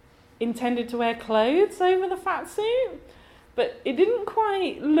intended to wear clothes over the fat suit, but it didn't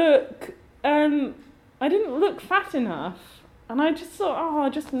quite look, I didn't look fat enough. And I just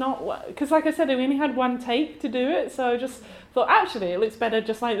thought, just not, because like I said, I only had one take to do it, so I just thought, actually, it looks better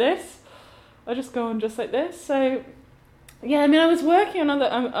just like this. I'll just go on just like this. So, yeah, I mean, I was working on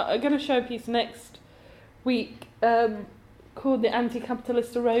I'm going to show a piece next week called The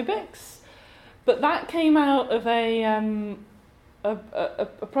Anti-Capitalist Aerobics, but that came out of a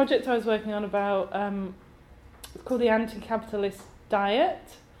project I was working on about, it's called The Anti-Capitalist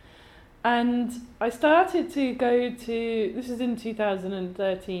Diet. And I started to go to, this is in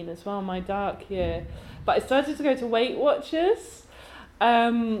 2013 as well, my dark year, but I started to go to Weight Watchers,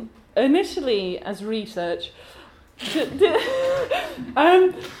 initially as research,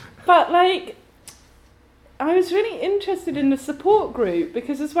 but like, I was really interested in the support group,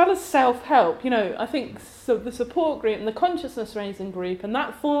 because as well as self-help, I think so the support group and the consciousness raising group and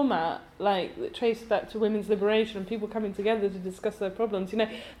that format, like, that traces back to women's liberation and people coming together to discuss their problems,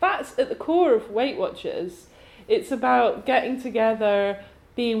 that's at the core of Weight Watchers. It's about getting together,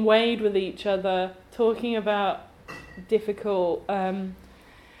 being weighed with each other, talking about difficult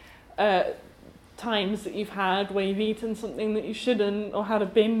times that you've had where you've eaten something that you shouldn't, or had a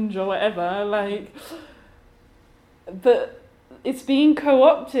binge or whatever, like. But it's being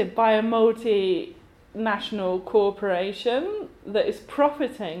co-opted by a multinational corporation that is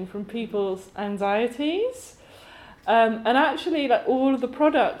profiting from people's anxieties. And actually, like, all of the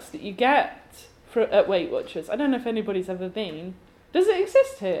products that you get at Weight Watchers, I don't know if anybody's ever been. Does it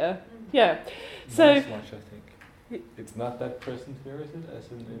exist here? Yeah. So, not as much, I think. It's not that present here, is it?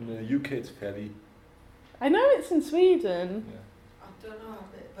 As in the UK, it's fairly. I know it's in Sweden. Yeah. I don't know,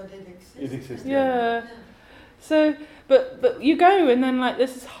 but it exists. It exists. Yeah. So, but you go, and then like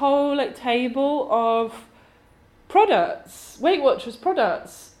there's this whole like table of products, Weight Watchers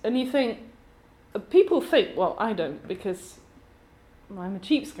products, and you think, people think, well, I don't, because I'm a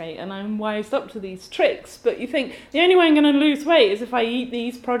cheapskate and I'm wised up to these tricks, but you think the only way I'm going to lose weight is if I eat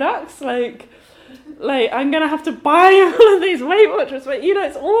these products, like I'm going to have to buy all of these Weight Watchers, but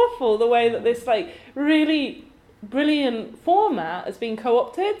it's awful the way that this like really brilliant format has been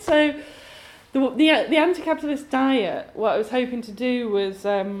co-opted. So the anti-capitalist diet, what I was hoping to do was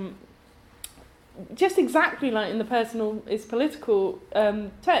just exactly like in the Personal is Political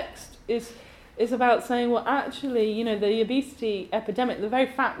text, is about saying, well, actually, you know, the obesity epidemic, the very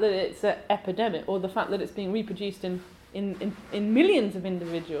fact that it's an epidemic, or the fact that it's being reproduced in millions of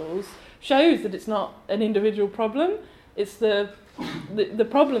individuals, shows that it's not an individual problem. It's the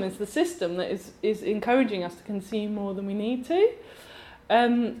problem is the system that is encouraging us to consume more than we need to.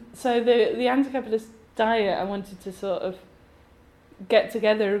 So the anti-capitalist diet, I wanted to sort of get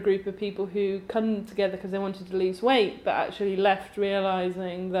together a group of people who come together because they wanted to lose weight, but actually left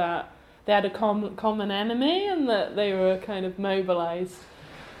realising that they had a common enemy and that they were kind of mobilised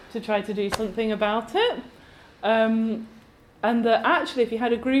to try to do something about it. And that actually if you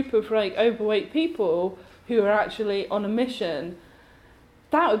had a group of like overweight people who are actually on a mission,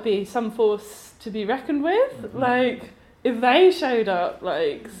 that would be some force to be reckoned with. Mm-hmm. Like if they showed up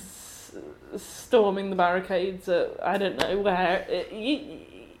like storming the barricades at I don't know where,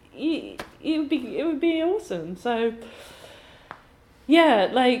 it would be awesome. So yeah,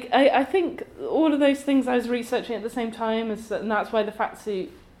 like I think all of those things I was researching at the same time, and that's why the fat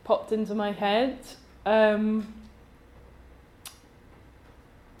suit popped into my head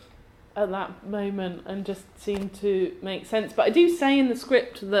at that moment, and just seemed to make sense. But I do say in the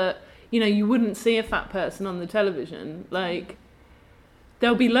script that, you know, you wouldn't see a fat person on the television. Like,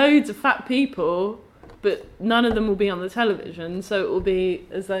 there'll be loads of fat people, but none of them will be on the television, so it will be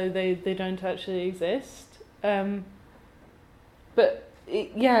as though they don't actually exist. But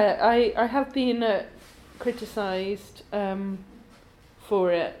I have been criticised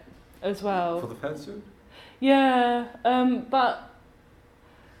for it as well. For the fat suit? Yeah, but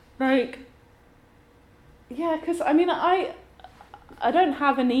like, yeah, because I mean, I don't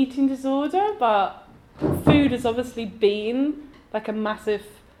have an eating disorder, but food has obviously been like a massive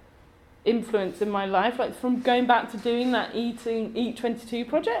influence in my life, like from going back to doing that Eat 22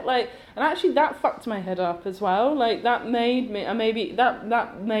 project, like, and actually that fucked my head up as well. Like that made me,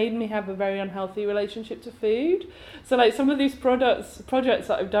 that made me have a very unhealthy relationship to food. So like some of these projects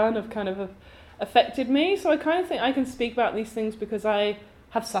that I've done have kind of affected me. So I kind of think I can speak about these things because I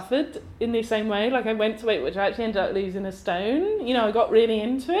have suffered in the same way. Like I went to weight, which I actually ended up losing a stone. You know, I got really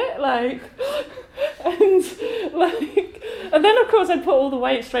into it, like, and then of course I put all the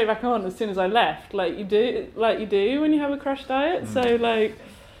weight straight back on as soon as I left, like you do when you have a crash diet. So like,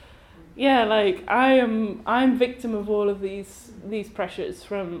 yeah, like I'm victim of all of these pressures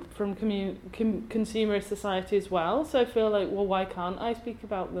from consumerist society as well. So I feel like, well, why can't I speak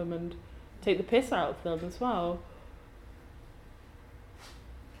about them and take the piss out of them as well?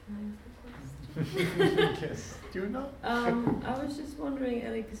 Yes. Do you know? I was just wondering,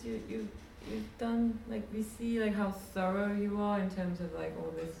 Ellie, because you've done, like, we see like how thorough you are in terms of like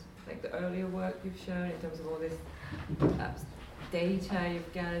all this, like the earlier work you've shown in terms of all this data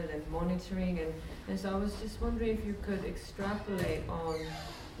you've gathered and monitoring, and so I was just wondering if you could extrapolate on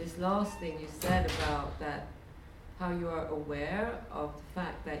this last thing you said about that, how you are aware of the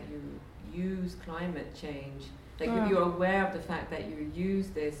fact that you use climate change. Like you're aware of the fact that you use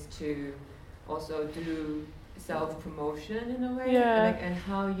this to also do self-promotion in a way, and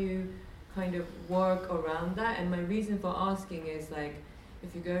how you kind of work around that. And my reason for asking is, like,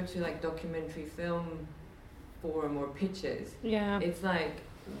 if you go to like documentary film forum or pitches, it's like,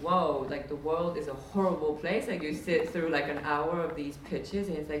 whoa, like the world is a horrible place. Like you sit through like an hour of these pitches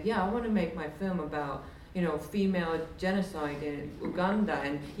and it's like, yeah, I want to make my film about, you know, female genocide in Uganda,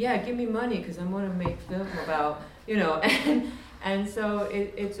 and yeah, give me money because I want to make film about, you know, and so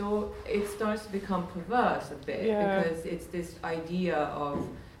it starts to become perverse a bit, because it's this idea of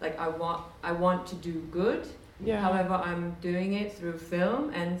like I want to do good, however I'm doing it through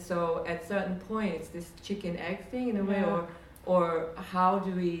film, and so at certain point it's this chicken egg thing in a way, or how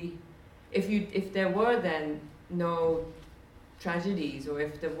do we, if there were then no tragedies, or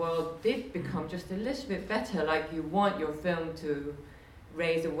if the world did become just a little bit better, like you want your film to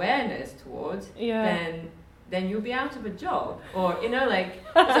raise awareness towards, then you'll be out of a job, or, you know, like,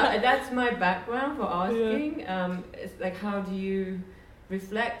 so that's my background for asking. It's like, how do you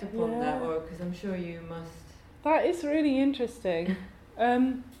reflect upon that, or, because I'm sure you must. That is really interesting. I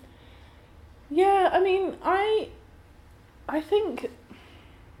mean, I think,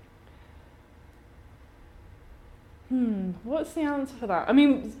 what's the answer for that? I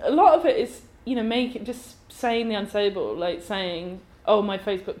mean, a lot of it is, you know, just saying the unsayable, like saying, oh, my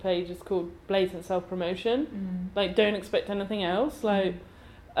Facebook page is called Blatant Self-Promotion. Like, don't expect anything else. Like,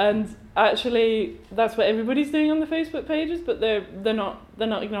 and actually, that's what everybody's doing on the Facebook pages, but they're not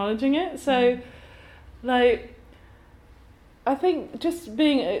acknowledging it. So, like, I think just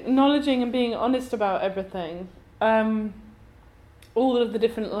acknowledging and being honest about everything, all of the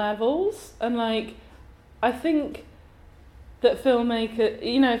different levels, and like, I think that if a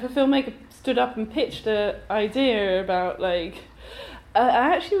filmmaker stood up and pitched an idea about like,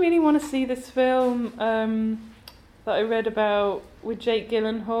 I actually really want to see this film that I read about with Jake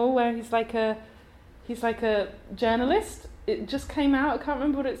Gyllenhaal, where he's like a journalist. It just came out. I can't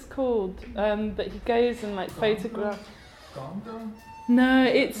remember what it's called, but he goes and like photographs. No,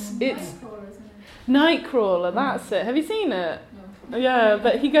 it's Nightcrawler. That's it. Have you seen it? No. Yeah,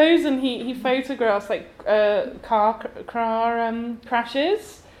 but he goes and he photographs like car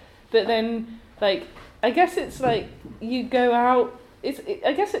crashes, but then like I guess it's like you go out.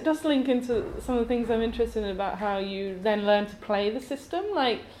 I guess it does link into some of the things I'm interested in about how you then learn to play the system.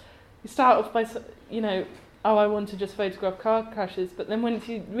 Like you start off by I want to just photograph car crashes, but then once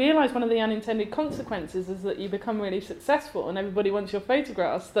you realise one of the unintended consequences is that you become really successful and everybody wants your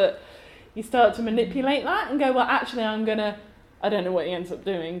photographs, that you start to manipulate that and go, well, actually, I don't know what he ends up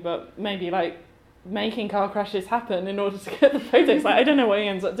doing, but maybe like making car crashes happen in order to get the photos. Like, I don't know what he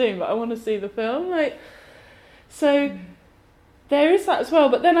ends up doing, but I want to see the film. Like, so there is that as well.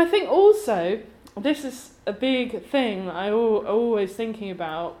 But then I think also, this is a big thing that I'm always thinking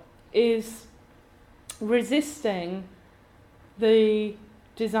about, is resisting the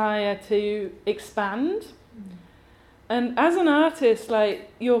desire to expand. And as an artist,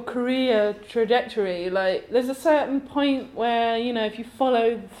 like your career trajectory, like there's a certain point where, if you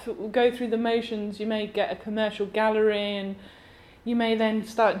go through the motions, you may get a commercial gallery, and you may then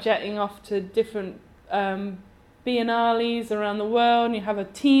start jetting off to different biennales around the world, and you have a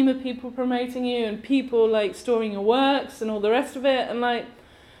team of people promoting you and people like storing your works and all the rest of it, and like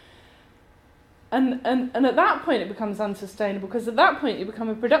And at that point it becomes unsustainable, because at that point you become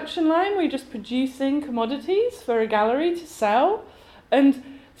a production line where you're just producing commodities for a gallery to sell. And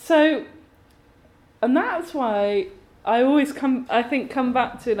that's why I always come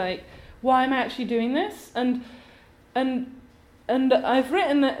back to like, why am I actually doing this? And I've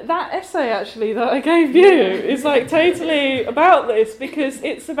written that essay actually that I gave you is like totally about this, because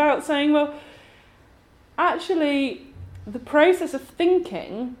it's about saying, well, actually the process of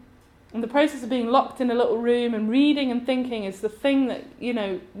thinking and the process of being locked in a little room and reading and thinking is the thing that,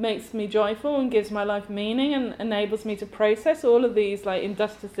 makes me joyful and gives my life meaning and enables me to process all of these like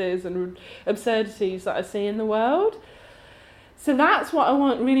injustices and absurdities that I see in the world. So that's what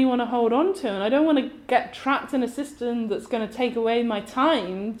I really want to hold on to, and I don't want to get trapped in a system that's going to take away my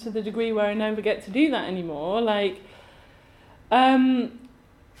time to the degree where I never get to do that anymore. Like,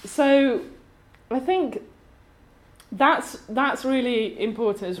 so I think that's really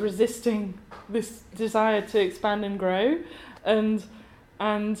important, is resisting this desire to expand and grow, and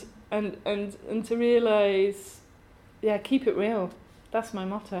to realise, keep it real. That's my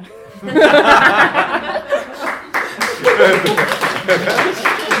motto.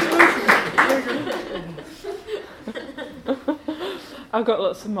 I've got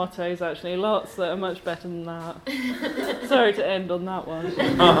lots of mottos actually, lots that are much better than that. Sorry to end on that one.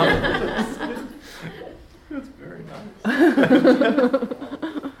 That's very nice.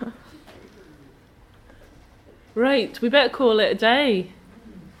 Right, we better call it a day.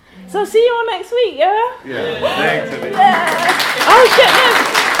 So I'll see you all next week, yeah? Yeah, thanks, Ellie. Yeah. Oh shit, no,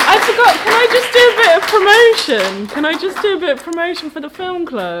 I forgot, can I just do a bit of promotion for the film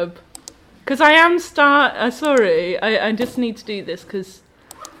club? Because I am I just need to do this, because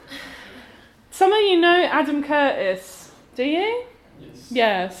some of you know Adam Curtis, do you? Yes.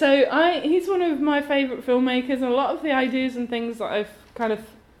 Yeah, so he's one of my favourite filmmakers, and a lot of the ideas and things that I've kind of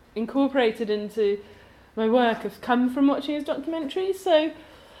incorporated into my work have come from watching his documentaries. So,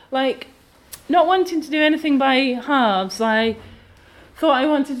 like, not wanting to do anything by halves, I thought I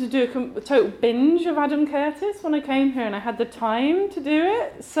wanted to do a total binge of Adam Curtis when I came here, and I had the time to do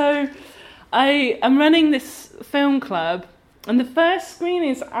it. So I am running this film club, and the first screening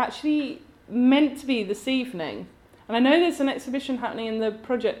is actually meant to be this evening. And I know there's an exhibition happening in the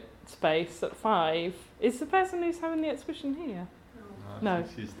project space at 5. Is the person who's having the exhibition here? No.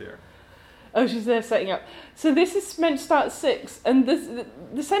 She's there. Oh, she's there setting up. So this is meant to start at 6. And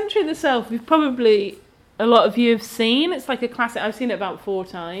the Century of the Self, we've probably, a lot of you have seen. It's like a classic. I've seen it about 4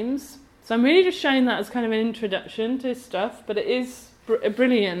 times. So I'm really just showing that as kind of an introduction to his stuff. But it is a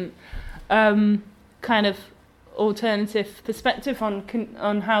brilliant kind of alternative perspective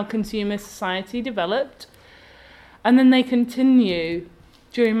on how consumer society developed. And then they continue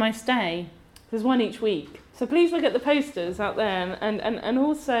during my stay. There's one each week. So please look at the posters out there, and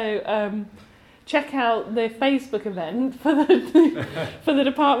also check out the Facebook event for the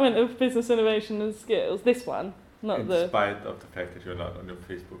Department of Business Innovation and Skills. This one. not In the. spite of the fact that you're not on your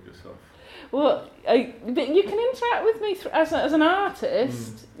Facebook yourself. Well, but you can interact with me as an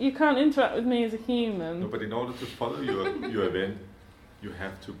artist. You can't interact with me as a human. No, but in order to follow your event, you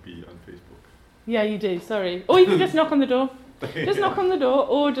have to be on Facebook. Yeah, you do. Sorry. Or you can just knock on the door. Just knock on the door,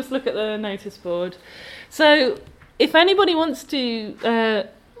 or just look at the notice board. So, if anybody wants to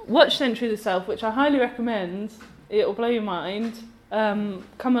watch Century of the Self, which I highly recommend, it'll blow your mind. Come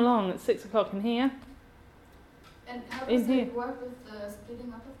along at 6 o'clock in here. And how does it work with the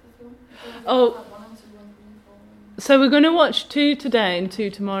splitting up of the film? Oh, so we're going to watch 2 today and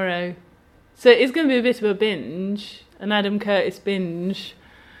 2 tomorrow. So it's going to be a bit of a binge, an Adam Curtis binge.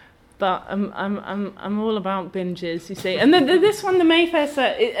 But I'm all about binges, you see. And this one, the Mayfair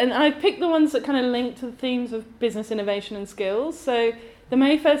set, and I picked the ones that kind of link to the themes of business, innovation, and skills. So the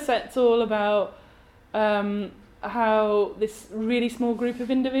Mayfair set's all about how this really small group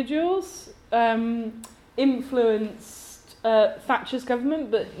of individuals influenced Thatcher's government,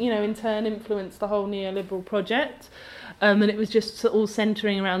 but in turn influenced the whole neoliberal project. And it was just all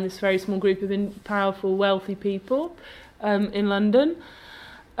centering around this very small group of powerful, wealthy people in London.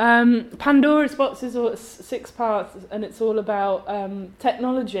 Pandora's Box is 6 parts, and it's all about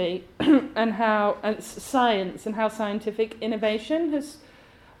technology and science and how scientific innovation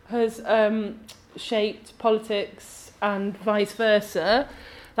has shaped politics and vice versa.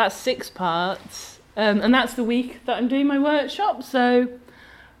 That's 6 parts, and that's the week that I'm doing my workshop. So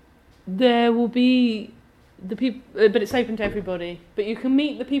there will be the people, but it's open to everybody. But you can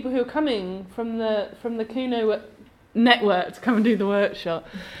meet the people who are coming from the Kuno network to come and do the workshop.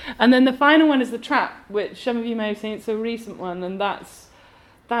 And then the final one is the trap, which some of you may have seen. It's a recent one, and that's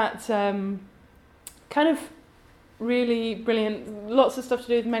kind of really brilliant. Lots of stuff to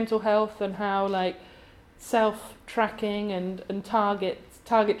do with mental health and how self-tracking and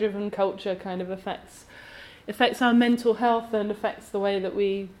target-driven culture kind of affects our mental health and affects the way that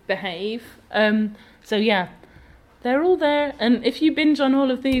we behave. So yeah, they're all there, and if you binge on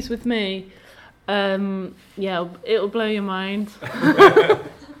all of these with me, it'll blow your mind.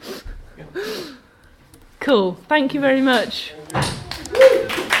 Cool. Thank you very much.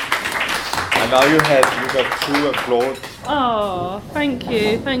 And now you got 2 applause. Oh, thank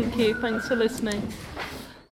you. Thanks for listening.